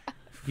doctor.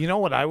 You know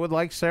what I would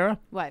like, Sarah?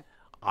 What?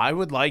 I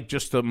would like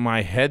just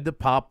my head to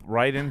pop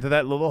right into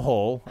that little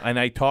hole, and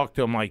I talk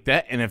to them like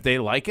that. And if they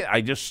like it,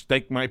 I just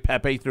stick my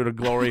Pepe through the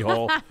glory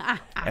hole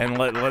and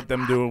let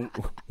them do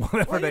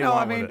whatever Well, they you know, I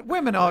want. mean, with it.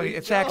 women.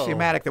 It's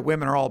axiomatic that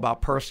women are all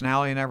about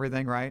personality and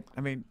everything, right?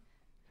 I mean,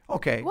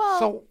 okay. Well,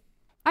 so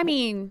I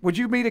mean, would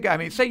you meet a guy? I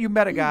mean, say you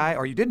met a guy,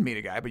 or you didn't meet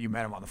a guy, but you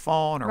met him on the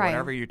phone or Right.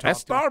 whatever. You At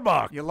talked to him.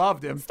 Starbucks. You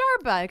loved him.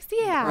 Starbucks,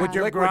 yeah. With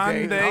your Liquid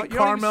grande date. You don't even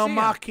caramel see him.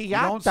 macchiato. You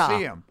don't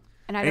see him.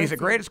 And I And he's don't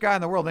the see- greatest guy in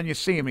the world. Then you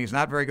see him, and he's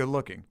not very good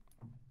looking.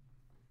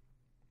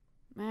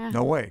 Eh.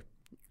 No way.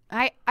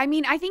 I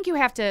mean, I think you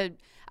have to.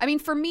 I mean,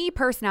 for me,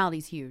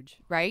 personality's huge,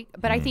 right?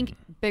 But I think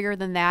bigger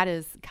than that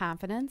is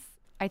confidence.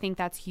 I think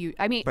that's huge.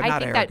 I mean, But I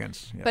not think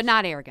arrogance, that, yes. but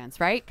not arrogance,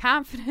 right?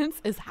 Confidence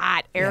is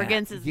hot.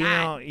 Arrogance is You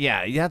not. know,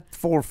 yeah, that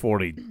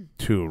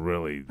 442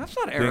 really. That's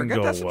not didn't arrogant,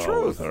 go that's the well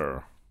truth. with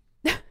her.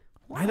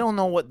 I don't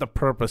know what the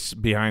purpose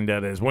behind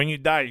that is. When you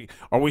die,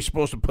 are we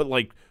supposed to put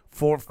like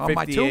On my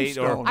 458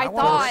 or tombstone. I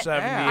want thought-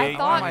 478 I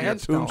thought- on my your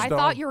headstone. I tombstone?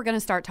 thought you were going to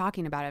start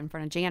talking about it in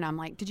front of Jana. I'm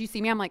like, did you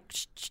see me? I'm like,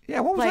 shh, shh.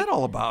 Yeah, what was Like, that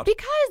all about?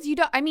 Because you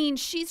don't. I mean,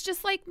 she's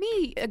just like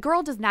me. A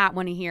girl does not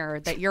want to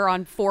hear that you're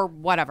on 4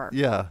 whatever.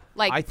 Yeah.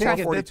 Like, I think it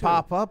did 42.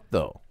 pop up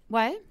though.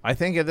 what? I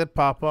think it did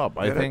pop up.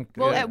 I Did it? think.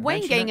 Well, Yeah, at Wayne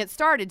mention Gang, it. it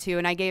started to,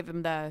 and I gave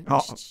him the. Oh.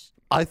 shh, shh.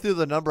 I threw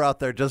the number out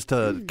there just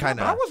to kind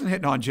But I of. wasn't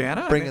hitting on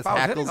Jana. Bring I mean, his if I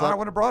was hitting hackles on her, I up.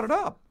 would have brought it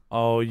up.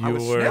 Oh, you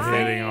was were sniffing.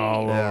 hitting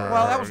all Yeah. over.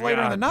 Well, that was later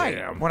in the night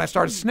Goddamn. when I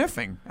started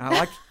sniffing.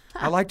 And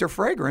I liked her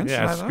fragrance.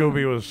 Yeah, and I thought,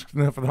 Scooby was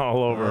sniffing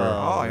all over. her.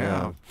 Oh,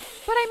 yeah.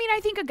 But I mean, I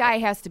think a guy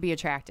has to be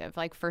attractive,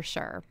 like for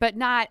sure. But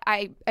not.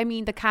 I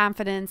mean, the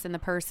confidence and the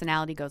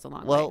personality goes a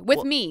long way.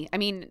 With me, I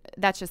mean,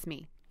 that's just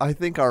me. I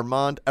think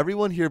Armand,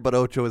 everyone here but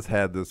Ocho has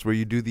had this where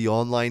you do the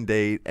online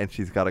date and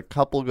she's got a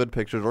couple good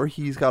pictures or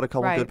he's got a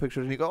couple Right. good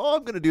pictures and you go, oh,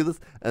 I'm going to do this.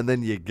 And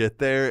then you get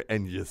there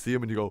and you see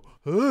him and you go,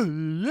 oh,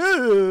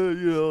 yeah,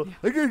 you know,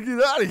 I got to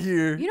get out of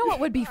here. You know what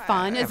would be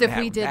fun is haven't if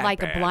we had did that like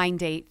bad. a blind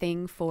date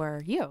thing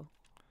for you.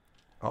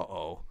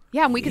 Uh-oh.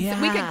 Yeah, and we could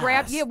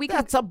grab. Yeah, we could.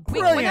 That's a Wouldn't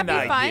brilliant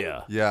that be fun?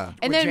 idea. Yeah.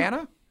 And With then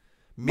Jana?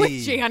 Me.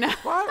 with Jana.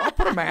 Well, I'll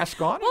put a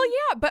mask on. Well,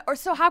 yeah, but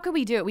so how could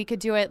we do it? We could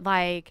do it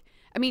like.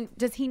 I mean,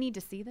 does he need to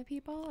see the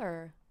people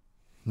or?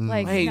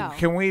 Like, Hey, no.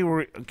 can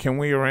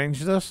we arrange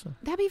this?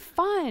 That'd be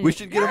fun. We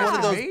should get him one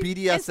of Yeah. those And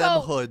BDSM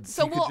And hoods.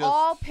 So You could we'll just-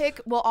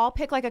 all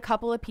pick like a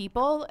couple of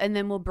people, and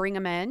then we'll bring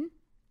them in.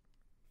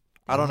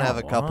 I don't have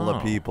a couple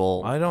of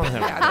people. I don't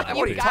have.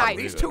 What are you talking?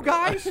 These two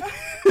guys?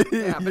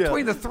 Yeah,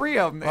 between the three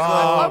of them.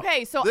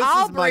 Okay, so this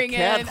I'll is my bring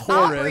cat in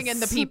Horace.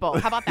 the people.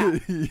 How about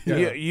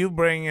that? You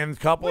bring in a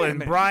couple, Wait a and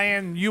minute.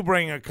 Brian, you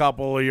bring a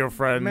couple of your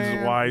friends,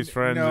 wise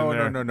friends in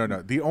there.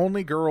 No. The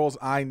only girls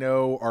I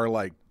know are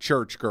like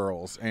church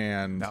girls,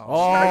 and Oh,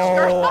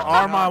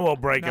 Armand will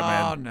break him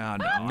in. No.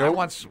 I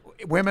want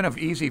women of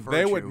easy virtue.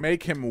 they would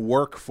make him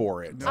work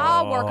for it.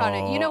 I'll work on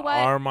it. You know what?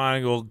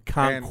 Armand will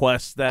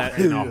conquest that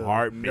in a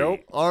heartbeat. Nope.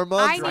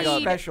 Armand's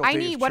got I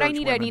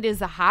need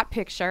is a hot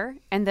picture,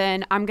 and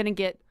then I'm gonna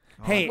get.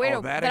 Hey, Wait,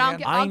 that then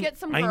again? I'll get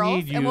some I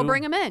girls, need and we'll you-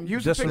 bring them in.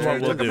 Use This the is picture what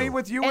you we'll took of me do.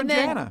 with you and and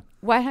then Jana.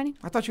 what, honey?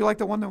 I thought you liked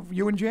the one of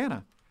you and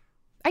Jana.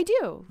 I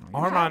do.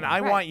 Armand, I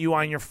Right. want you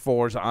on your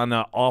fours on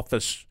an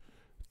office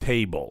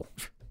table,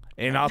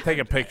 and I'll take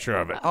a picture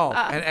of it. Oh,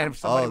 and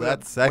somebody with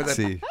that's with a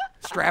sexy.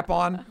 strap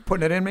on,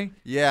 putting it in me.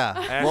 Yeah.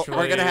 Well, we're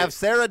Actually- gonna have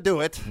Sarah do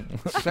it.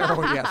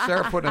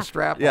 Sarah putting a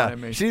strap on Yeah. in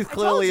me. She's I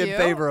clearly told in you,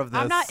 favor of this.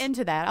 I'm not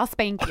into that. I'll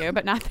spank you,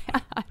 but not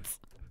that.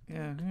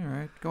 Yeah, all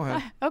right, go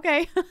ahead.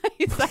 Okay.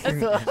 He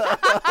says.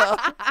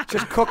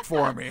 Just cook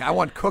for me. I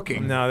want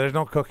cooking. No, there's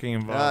no cooking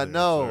involved.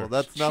 No, sir.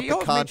 that's not she the owes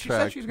me. She said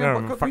contract. she's going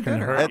No, to cook me fucking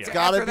dinner. hurt It's you.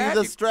 got to After be that,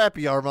 the you-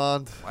 strappy,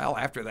 Armand. Well,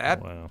 after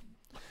that, Wow.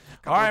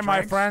 couple All right, of my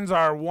drinks. friends,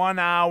 our 1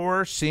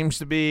 hour seems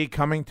to be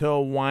coming to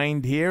a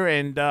wind here,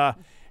 and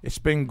it's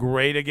been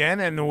great again.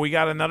 And we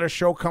got another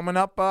show coming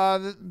up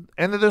the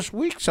end of this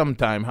week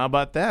sometime. How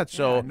about that?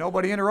 So. Yeah,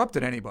 nobody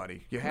interrupted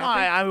anybody. You No, happy?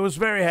 I was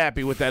very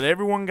happy with that.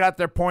 Everyone got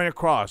their point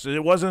across.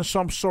 It wasn't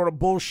some sort of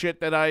bullshit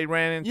that I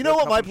ran into. You know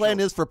what my plan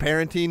is for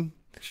parenting?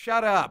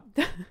 Shut up.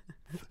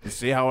 You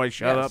see how I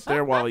shut up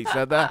there while he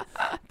said that?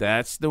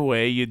 That's the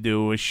way you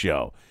do a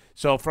show.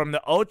 So from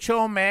the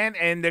Ocho Man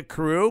and the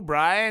crew,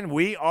 Brian,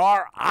 we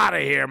are out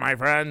of here, my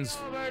friends.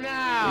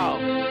 Now,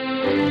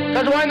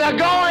 because when the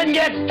going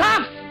gets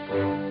tough,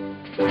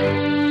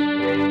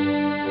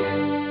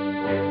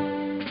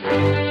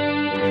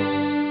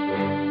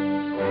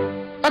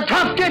 the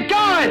tough get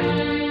going.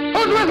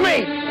 Who's with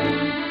me?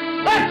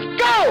 Let's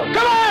go!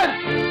 Come on!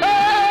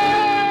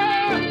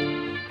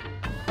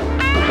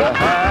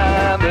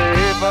 Behind the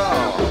eight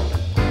ball.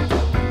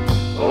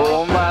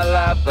 Oh, my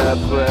life, that's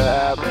where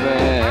I've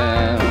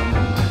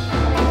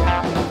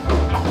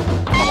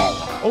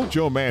been.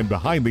 Ocho Man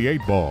Behind the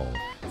Eight Ball.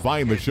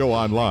 Find the show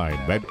online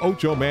at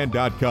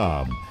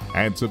ochoman.com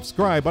and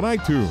subscribe on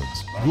iTunes,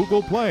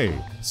 Google Play,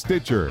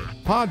 Stitcher,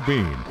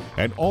 Podbean,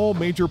 and all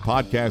major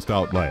podcast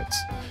outlets.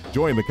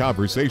 Join the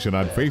conversation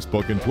on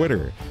Facebook and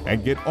Twitter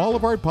and get all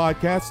of our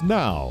podcasts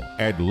now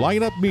at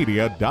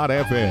lineupmedia.fm.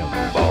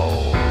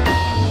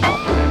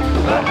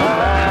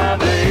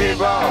 Behind the eight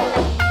ball.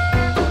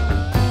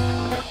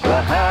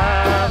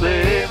 Behind the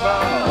eight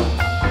ball.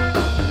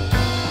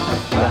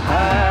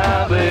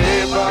 Behind the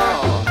eight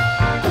ball.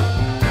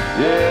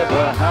 Yeah,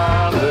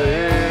 behind the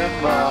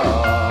eight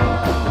ball.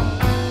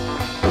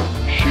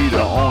 She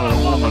the only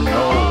woman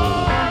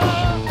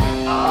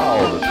knows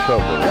all the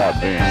trouble I've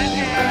been in.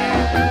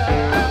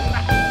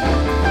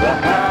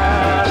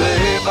 Behind the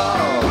eight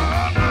ball.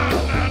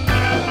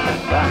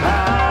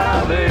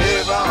 Behind the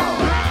eight ball.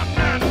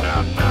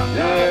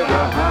 Yeah,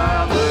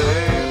 behind the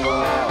eight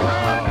ball.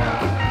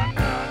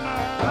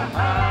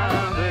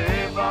 Behind the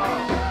eight ball.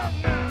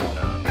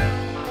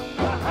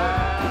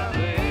 Behind the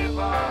eight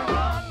ball.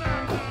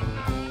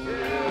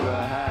 Yeah,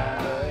 behind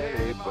the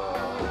eight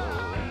ball.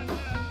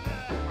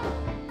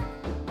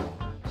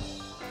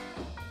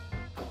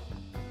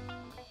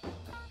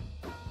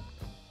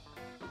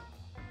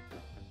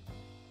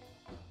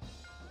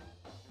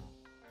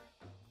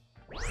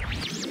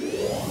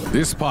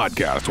 This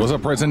podcast was a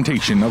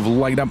presentation of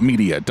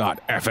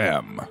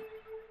lightupmedia.fm.